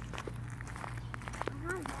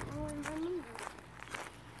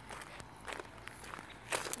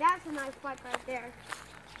 That's a nice bike right there.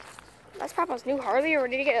 That's Papa's new Harley, or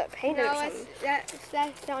did he get it painted or something?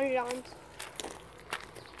 That's Johnny John's.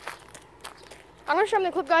 I'm gonna show him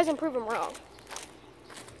the clip, guys, and prove him wrong.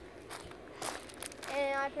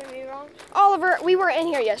 And I proved me wrong. Oliver, we were in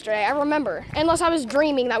here yesterday. I remember, unless I was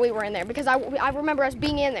dreaming that we were in there, because I remember us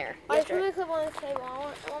being in there. I put Yesterday. my clip on the table. I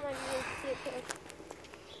want my viewers to see it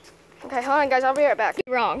too. Okay, hold on, guys. I'll be right back.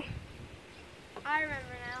 Wrong, I remember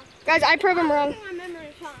now. guys. I prove him wrong. My memory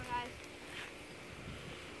is wrong, guys.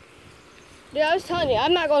 Dude, I was telling you,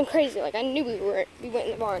 I'm not going crazy. Like I knew we went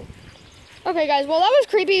in the barn. Okay, guys. Well, that was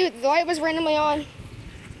creepy. The light was randomly on,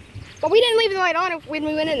 but we didn't leave the light on when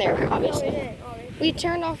we went in there. Obviously, No, we didn't. we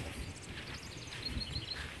turned off.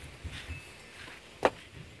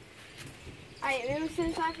 Alright, let me sit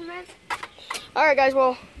inside for a minute. All right, guys.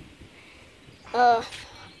 Well,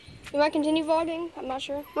 we might continue vlogging. I'm not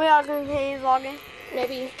sure. We are going to continue vlogging.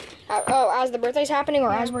 Maybe. As the birthday's happening,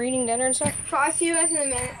 or as we're eating dinner and stuff. So I'll see you guys in a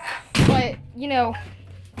minute. But you know,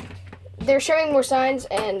 they're showing more signs,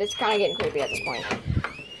 and it's kind of getting creepy at this point.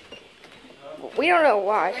 We don't know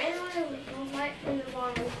why.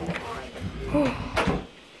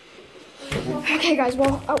 Okay, guys.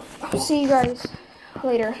 Well, I'll see you guys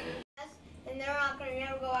later. And they're not gonna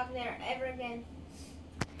never go back there ever again.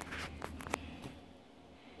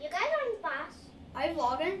 You guys aren't the boss. Are you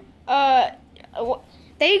vlogging?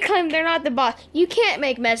 They claim they're not the boss. You can't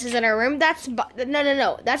make messes in our room.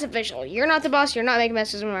 No. That's official. You're not the boss. You're not making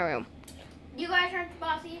messes in my room. You guys aren't the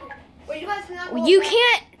boss either. Well, you guys cannot go You back.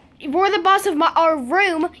 can't. We're the boss of our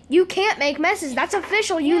room. You can't make messes. That's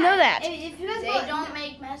official. You know that. If you guys They don't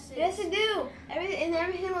make messes. Yes, they do.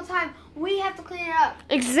 Every single time we have to clean it up.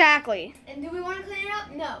 Exactly. And do we want to clean it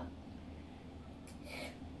up? No.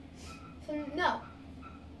 So no.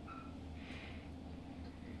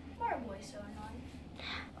 Why are boys so annoying?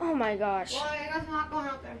 Oh my gosh. Well, I guess I'm not going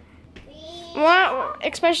up there. Well,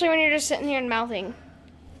 especially when you're just sitting here and mouthing.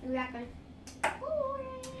 Exactly.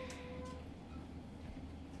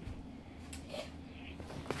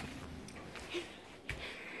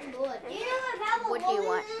 What do you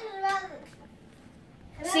want?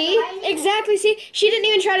 See? Exactly. See? She didn't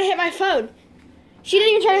even try to hit my phone. She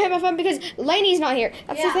didn't even try to hit my phone because Lainey's not here.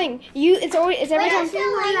 That's the thing. It's every time.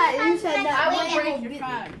 You said that. I will break your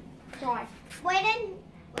phone. Try.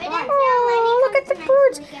 Oh, look at the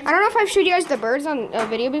birds. I don't know if I've showed you guys the birds on a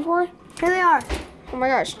video before. Here they are. Oh my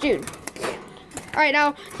gosh, dude. All right,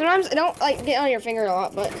 now, sometimes I don't like get on your finger a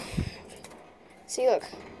lot, but see, look.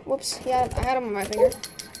 Whoops. Yeah, I had them on my finger.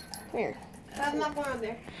 Come here. I'm not going up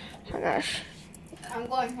there. Oh my gosh. I'm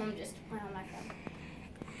going home just to play on my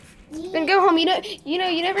phone. Then go home. You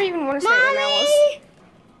never even want to stay with animals.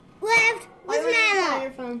 Left. What's that on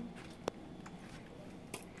your phone?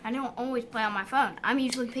 I don't always play on my phone. I'm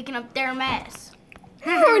usually picking up their mess.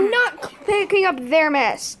 You're not picking up their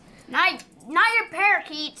mess. Not your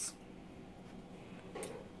parakeets.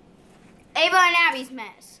 Ava and Abby's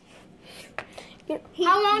mess.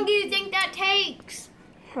 How long do you think that takes?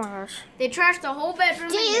 Oh my gosh. They trashed the whole bedroom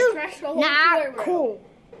and they trashed the whole toilet room. Cool.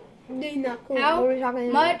 Dude, not cool. How What are we talking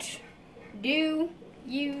about? much do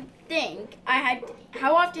you think I had?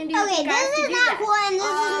 How often do you think I have to do that? cool and this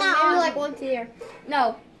is not maybe like once a year.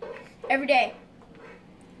 No, every day.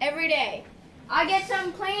 Every day. I get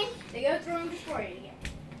something clean, they go through and destroy it again.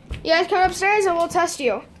 You guys come upstairs and we'll test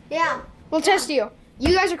you. Yeah. We'll test you.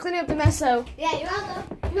 You guys are cleaning up the mess, though. Yeah, you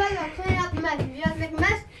guys are cleaning up the mess. If you guys make a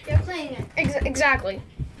mess, you're cleaning it. Exactly.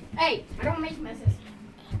 Hey, I don't make messes.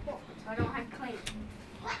 So I don't have to clean.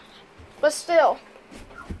 But still.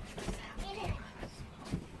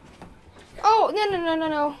 Oh,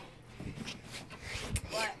 no.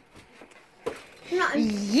 What? Not,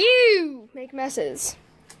 You make messes.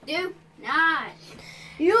 Do not.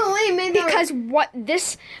 you only made the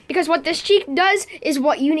Because what this cheek does is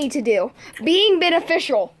what you need to do. Being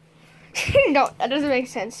beneficial. No, that doesn't make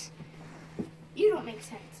sense. You don't make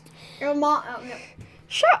sense. your mom. Oh, no.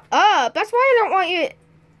 Shut up. That's why I don't want you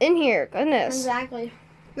in here. Goodness. Exactly.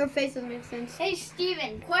 Your face doesn't make sense. Hey,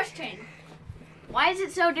 Steven, question. Why is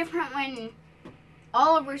it so different when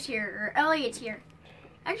Oliver's here or Elliot's here?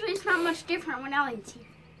 Actually, it's not much different when Elliot's here.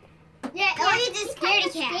 Yeah, Elliot's a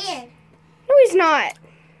scaredy cat. No, he's not.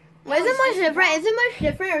 Well, is it much different? Is it much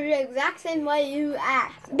different or the exact same way you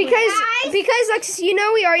act? Because like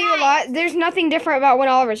we argue a lot. There's nothing different about when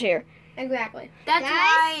Oliver's here. Exactly.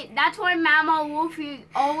 That's why Mama Wolfie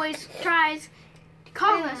always tries to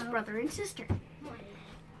call us brother and sister.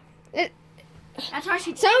 That's why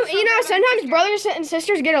she. Sometimes brothers and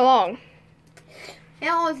sisters get along. They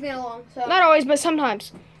don't always get along. So. Not always, but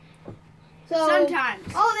sometimes. So. Sometimes.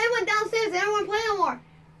 Oh, they went downstairs. They don't want to play no more.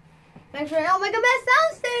 Make sure they don't make a mess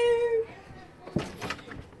downstairs.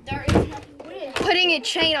 There is nothing. Putting a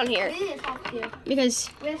chain on here We need to talk to you. because.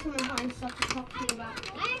 We have some important stuff to talk to you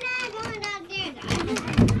about. I'm not going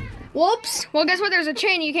downstairs. Whoops. Well, guess what? There's a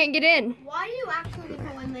chain. You can't get in. Why do you actually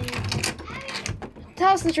become one lady?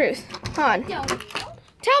 Tell us the truth. Come on. No.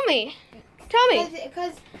 Tell me. Tell me.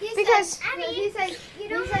 Because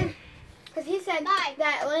he said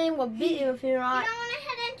that Lane will beat you if you're not.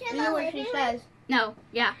 You know what she says. No.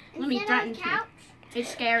 Yeah. Let me threaten you. It's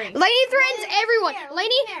scary. Lainey threatens everyone.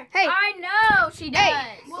 Lainey, hey. I know she does.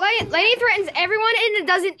 Hey, Lainey threatens everyone, and it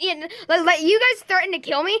doesn't. Like you guys threaten to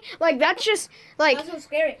kill me. Like that's just like. That's so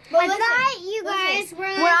scary. But listen, when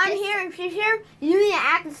I'm here and she's here, you need to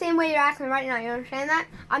act the same way you're acting right now. You understand that?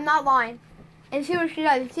 I'm not lying. And see what she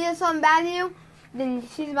does. If she does something bad to you, then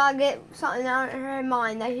she's about to get something out of her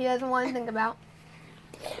mind that she doesn't want to think about.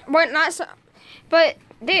 But not so. But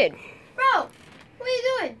dude. Bro, what are you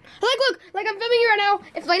doing? Look, like I'm filming you right now.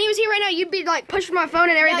 If Lainey was here right now, you'd be like pushing my phone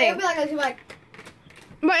and everything. Yeah, you'd be like,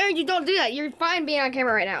 But you don't do that. You're fine being on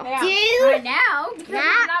camera right now. Yeah. Dude. Right now, because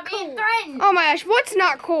I'm not being threatened. Oh my gosh, what's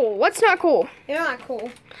not cool? What's not cool? You're not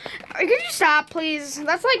cool. Could you stop, please?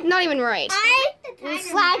 That's like not even right. I will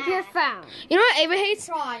slap your phone. You know what Ava hates?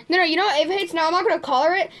 No, you know what Ava hates? No, I'm not gonna call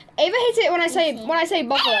her it. Ava hates it when I say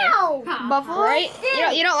buffalo. Ow. Buffalo, right?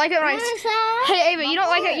 You don't like it when I. Hey Ava, you don't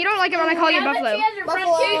like it. You don't like it when I call you buffalo.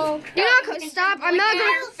 Buffalo. Do not stop. I'm not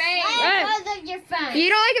gonna. Hey. You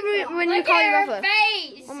don't like it when you call you buffalo.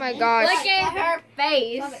 Face. Oh my gosh. Look at her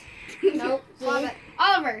face. Nope. Love it.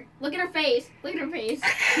 Oliver, look at her face. Look at her face.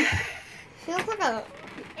 She looks like a.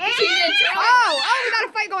 She's a troll. Oh, we got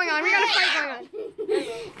a fight going on. We got a fight going on.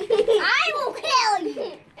 I will kill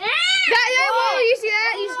you. Whoa, you see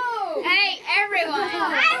that? Hey, everyone.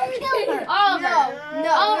 I will kill her. Oliver.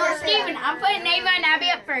 No. Oliver, Steven, I'm putting Ava and Abby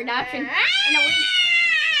up for adoption in a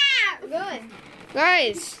week. Good.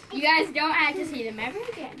 Guys. You guys don't have to see them ever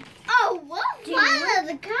again. Oh, we'll follow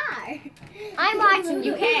the car. I'm watching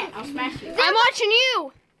You can't. I'll smash you. I'm watching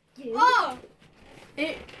you. Oh.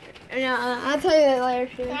 No, I'll tell you that later.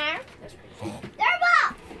 They're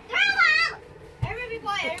ball. Everybody be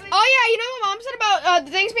quiet. Everybody. Oh yeah, you know what Mom said about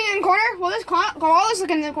the things being in the corner? Well, this koala's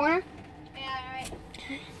looking in the corner. Yeah, right.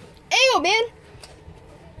 Ew, man.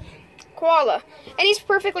 Koala. And he's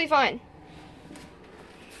perfectly fine.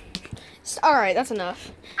 Alright, that's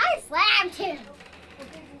enough. I slammed him.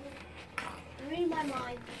 Read my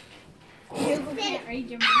mind.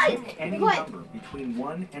 Any number between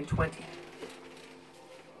 1 and 20.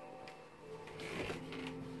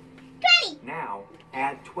 20. Now,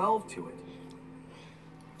 add 12 to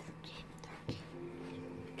it.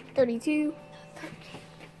 32.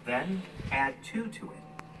 Then, add 2 to it.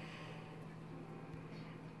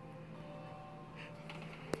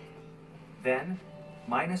 Then,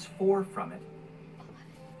 minus 4 from it.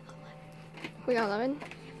 We got 11.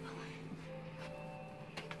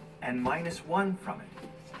 And minus 1 from it.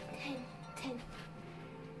 10.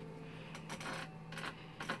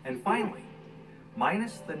 And finally,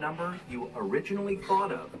 minus the number you originally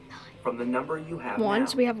thought of from the number you have One, now.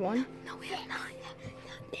 so we have 1. No, we have 9.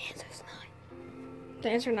 The answer's 9. The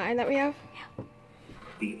answer 9 that we have? Yeah.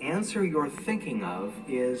 The answer you're thinking of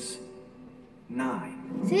is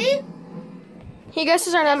 9. See? He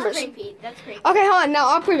guesses our numbers. That's great. That's great. Okay, hold on. Now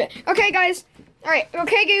I'll prove it. Okay, guys. Alright.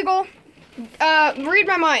 Okay, Google. Read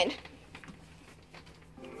my mind.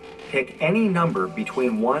 Pick any number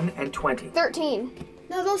between 1 and 20. 13.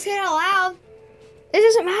 No, don't say it out loud. It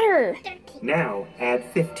doesn't matter. Now, add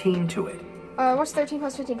 15 to it. What's 13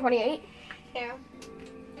 plus 15? 28? Yeah.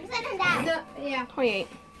 Yeah. 28.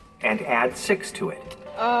 And add 6 to it.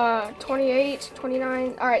 28,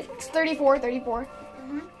 29. Alright, it's 34, 34.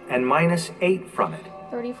 And minus 8 from it.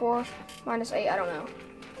 34 minus 8, I don't know.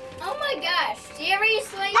 Oh my gosh.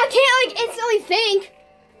 Seriously? I can't, instantly think.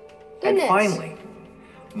 And Goodness. finally,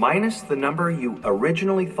 minus the number you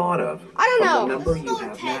originally thought of I don't from know. the number Let's you go with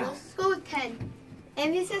have 10. now. Let's go with 10.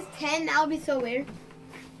 And if it says 10, that would be so weird.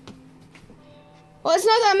 Well, it's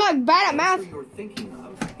not that I'm not bad at The math. answer you're thinking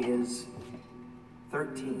of is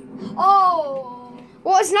 13. Oh.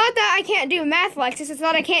 Well, it's not that I can't do math, Lexus. It's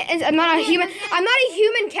not I can't. I'm not a human. I'm not a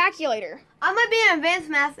human calculator. I might be in advanced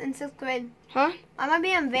math in 6th grade. Huh? I might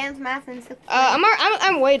be in advanced math in 6th grade.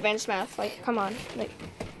 I'm way advanced math. Like, come on. Like,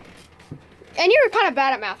 and you're kind of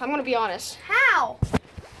bad at math. I'm gonna be honest. How?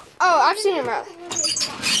 Oh, I've seen your math.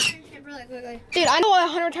 Really quickly. Dude, I know what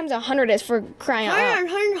 100 times 100 is for crying out loud.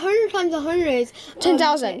 100 times 100 is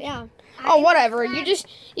 10,000. Yeah. Oh, whatever. You just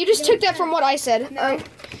took that from what I said.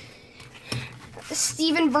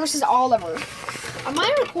 Steven versus Oliver. I'm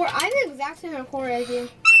the exact same recorder as you.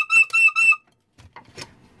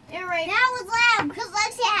 You're right. That was loud because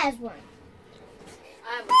Lexi has one.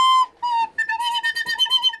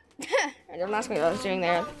 Don't ask me what I was doing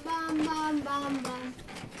there. Bum, bum, bum, bum.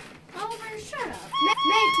 Oliver, shut up.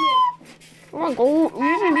 Make me. Oh my god. Oh,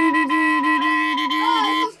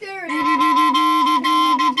 so scary.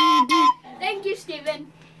 Thank you,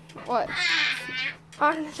 Steven. What?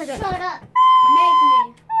 Oh, check it. Shut up. Make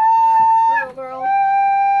me. Little girl.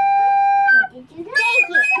 Thank you.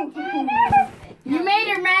 You made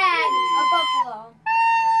her mad. A buffalo.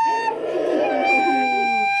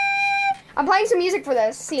 I'm playing some music for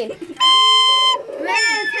this scene. Very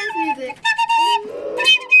intense music.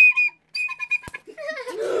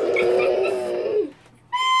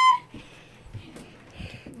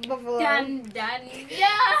 Buffalo. Dun, dun, dun.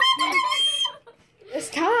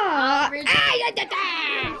 Stop. Oliver.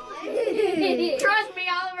 Trust me,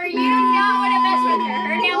 Oliver, you don't know what to mess with her.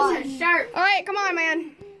 Her nails are sharp. Alright, come on, man.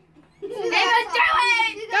 Ava, do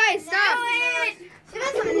it! Guys, stop. She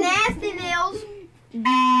got some nasty nails.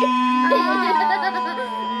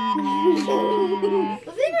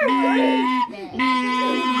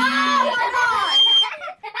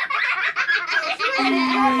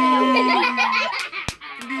 What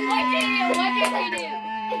did he do?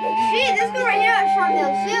 This girl right here has sharp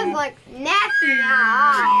nails. She is like nasty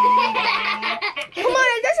now. Come on,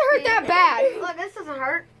 it doesn't hurt that bad. Look, this doesn't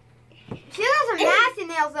hurt. She has some nasty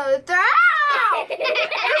nails though. Ow!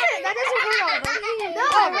 That doesn't hurt, Oliver. No,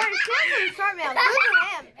 she has some sharp nails. Those are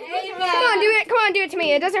him. Come on, do it. Come on, do it to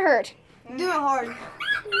me. It doesn't hurt. Do it hard.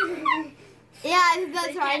 Yeah, it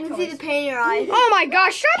does hurt. I can see the pain in your eyes. Oh my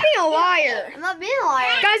gosh, stop being a liar. I'm not being a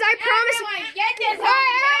liar. Guys, I promise. Everyone, get this All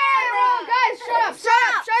right, guys, shut up,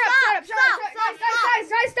 stop.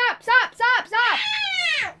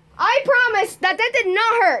 I promise that did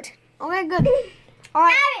not hurt. Okay, good. All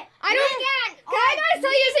right. I don't. Can I guys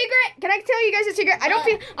tell you a secret? Can I tell you guys a secret? I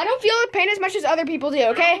don't feel the pain as much as other people do.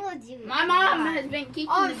 Okay. My mom has been kicking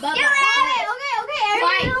the butt. Okay.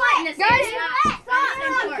 Everybody,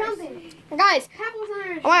 Guys,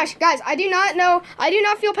 oh my gosh, guys, I do not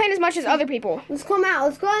feel pain as much as other people. Let's come out.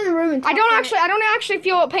 Let's go in the room and talk. I don't actually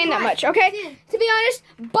feel pain that much, okay? To be honest,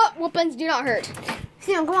 butt whoopings do not hurt.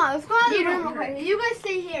 Sam, come on. Let's go in the room real quick. You guys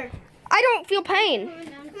stay here. I don't feel pain.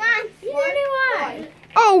 Come on. Neither do I.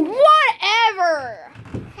 Oh, whatever.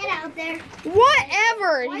 Head out there.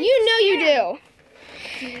 Whatever. You know you do.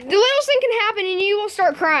 The littlest thing can happen and you will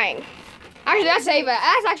start crying. Actually, that's Ava.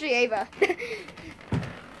 That's actually Ava.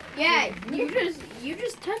 Yeah, you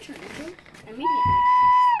just touch her immediately.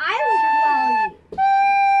 I was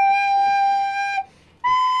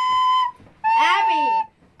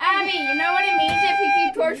Abby, you know what it means if you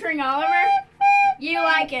keep torturing Oliver? You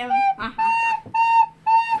like him. I was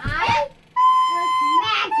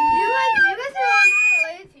mad. You guys know I'm not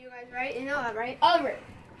related to you guys, right? You know that, right? Oliver.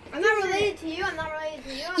 I'm not related to you. I'm not related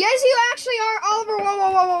to you. Yes, you actually are, Oliver.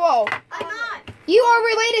 Whoa. I'm not. You are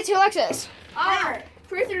related to Alexis. Oliver.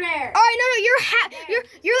 Truth or dare? All right, no,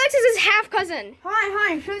 your Alexis is half cousin.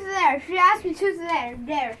 Hold on. Truth or dare? She asked me truth or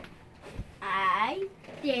dare. I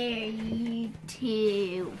dare you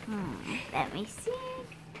to. Let me see.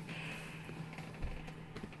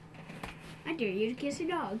 I dare you to kiss a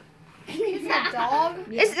dog. Kiss a dog?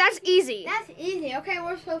 That's easy. That's easy. Okay,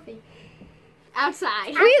 where's Sophie? Outside.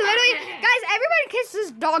 We literally, guys, everybody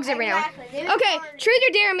kisses dogs every now. Okay, truth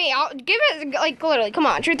or dare me. I'll give it like literally. Come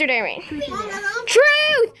on, truth or dare me.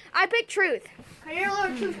 Truth. I picked truth. You're a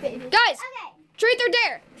little truth baby. Guys, truth or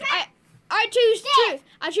dare. I choose truth.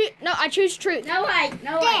 I choose truth. No way.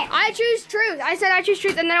 I choose truth. I said I choose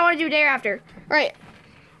truth, and then I want to do dare after. All right.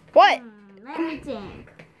 What? Let me think.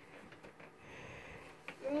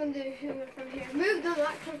 I'm gonna do human from here. Move the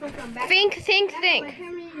laptop from back. Think.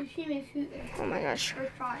 Oh my gosh.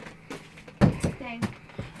 First try. Dang.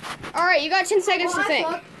 All right, you got 10 seconds to think.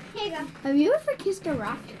 Here you go. Have you ever kissed a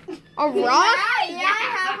rock? A rock? Yeah, I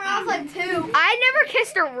have when I was like 2. I never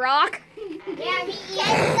kissed a rock. Yeah, me kissed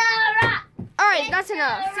a rock. All right, that's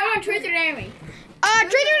enough. Someone truth or dare me.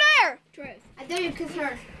 Truth or dare? Truth. I dare you kiss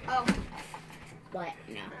her. Oh. What?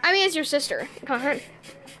 No. I mean, it's your sister. Come on.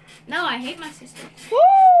 No, I hate my sister. Woo!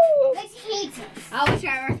 Let's hate us. I'll let you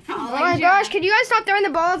ever. Oh my gosh! Can you guys stop throwing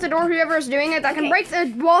the ball at the door? Whoever is doing it, that can break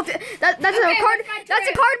the wall. That's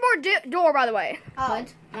a cardboard door, by the way.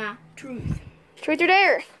 What? Truth. Truth or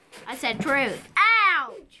dare? I said truth.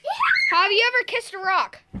 Ouch! Have you ever kissed a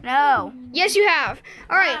rock? No. Yes, you have.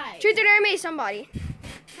 All right. Why? Truth or dare me, somebody.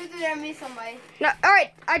 Truth or dare me somebody. No. All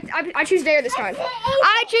right. I choose dare this time.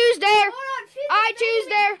 I choose dare. I choose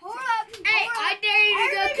dare. Hold up. Hey, I dare you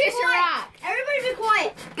to go kiss a rock. Everybody be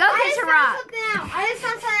quiet. Go kiss a rock. I just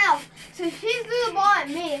found something else. So she threw the ball at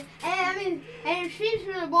me, and she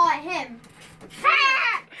threw the ball at him.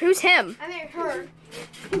 Who's him? I mean her.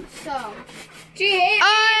 So. She hit me in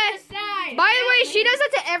the side. By the way, she does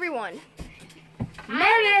that to everyone.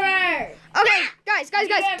 Murderer. Okay, guys. All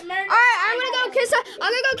right, I'm gonna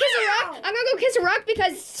go kiss a rock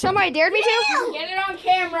because somebody dared me to. Get it on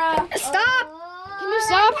camera. Stop. Can you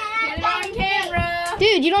stop? Get it on camera.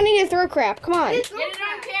 Dude, you don't need to throw crap. Come on. Get it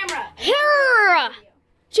on camera. Here.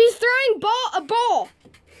 She's throwing a ball.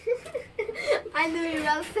 I knew you were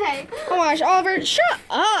about to say. Oh my gosh, Oliver, shut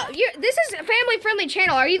up. This is a family-friendly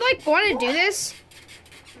channel. Are you like wanting to do this?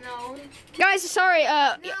 No. Guys, sorry.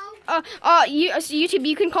 No. YouTube,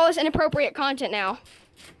 you can call this inappropriate content now.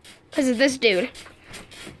 Because of this dude.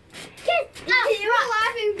 You were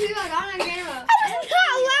laughing too. I got on camera. I was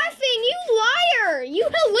not laughing. You liar. You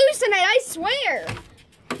hallucinate, I swear.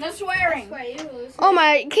 No swearing. Oh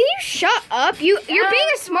my, can you shut up? You're being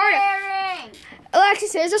a smart.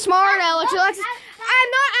 Alexis is a smart Alex. Alexis, I'm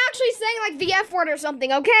not actually saying like the F word or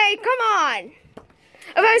something, okay? Come on.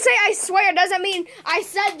 If I say I swear, doesn't mean I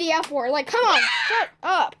said the F word. Like, come on, shut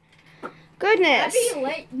up. Goodness.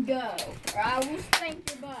 Let go, or I will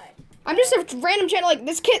spank your butt. I'm just a random channel. Like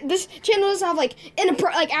this channel doesn't have like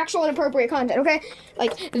actual inappropriate content. Okay,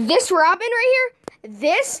 like this Robin right here.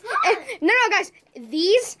 This no, guys.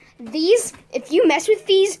 These. If you mess with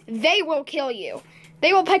these, they will kill you.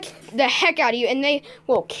 They will peck the heck out of you, and they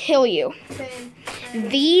will kill you.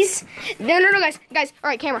 These, no, guys. All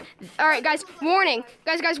right, camera. All right, guys. Warning,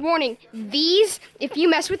 guys. Warning. These, if you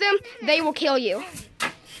mess with them, they will kill you.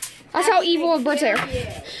 That's how evil birds are. All right,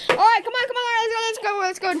 come on. All right,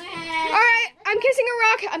 let's go. All right, I'm kissing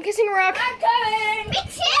a rock. I'm coming. Me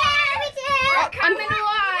too. I'm coming to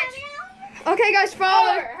watch. Okay, guys,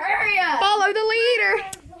 follow. Hurry up. Follow the leader.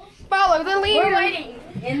 Follow the leader. We're waiting.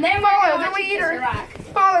 And then Follow the leader.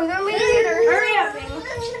 Follow the leader. Hurry up.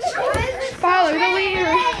 Follow the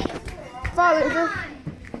leader. Follow the.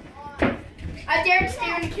 I dared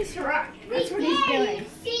Steven to kiss a rock. That's what he's doing.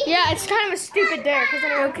 Yeah, it's kind of a stupid dare because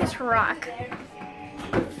then he'll kiss a rock.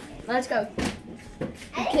 Let's go.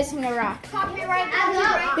 I'm kissing a rock.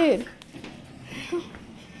 Dude,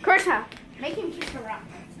 Krishna, make him kiss a rock.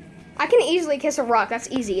 I can easily kiss a rock. That's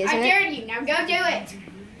easy, isn't I it? dare you. Now go do it.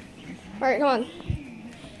 All right, come on.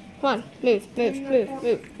 Come on, move. This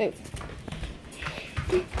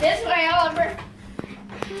way, Oliver.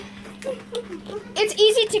 It's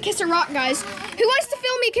easy to kiss a rock, guys. Who wants to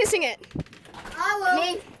film me kissing it? I will.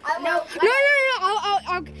 Me. No.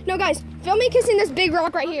 No. No, guys. Film me kissing this big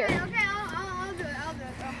rock right here. Okay, I'll do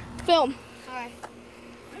it. Film. Alright.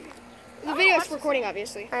 The video's recording,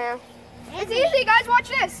 obviously. I am. It's easy, guys. Watch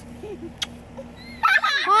this.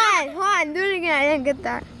 Hold on. Do it again. I didn't get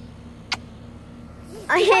that.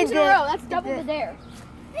 I Two hit times in a it. row. That's double the dare.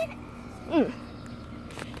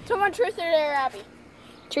 Come on, truth or dare, Abby.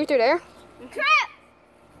 Truth or dare? Crap.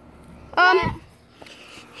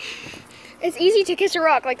 It's easy to kiss a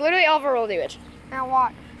rock. Like literally, Oliver will do it. Now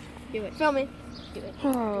watch. Do it. Film me.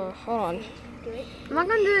 Oh, hold on. I'm not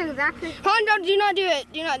gonna do it exactly. Hold on, do not do it.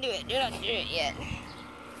 Do not do it yet.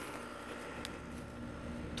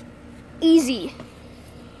 Easy.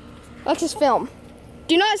 Let's just film.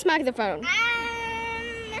 Do not smack the phone.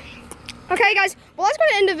 Okay, guys. Well, let's go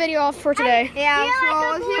to end the video off for today. Yeah.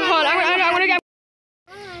 Hold on, I'm gonna go.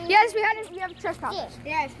 Yes, we have trespassers.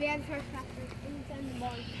 Yes, we have trespassers.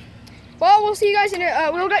 Well, we'll see you guys in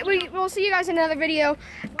we'll see you guys in another video.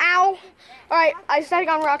 Ow. All right, I'm stepping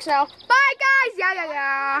on rocks now. Bye, guys.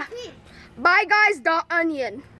 Yeah. Bye, guys. Onion.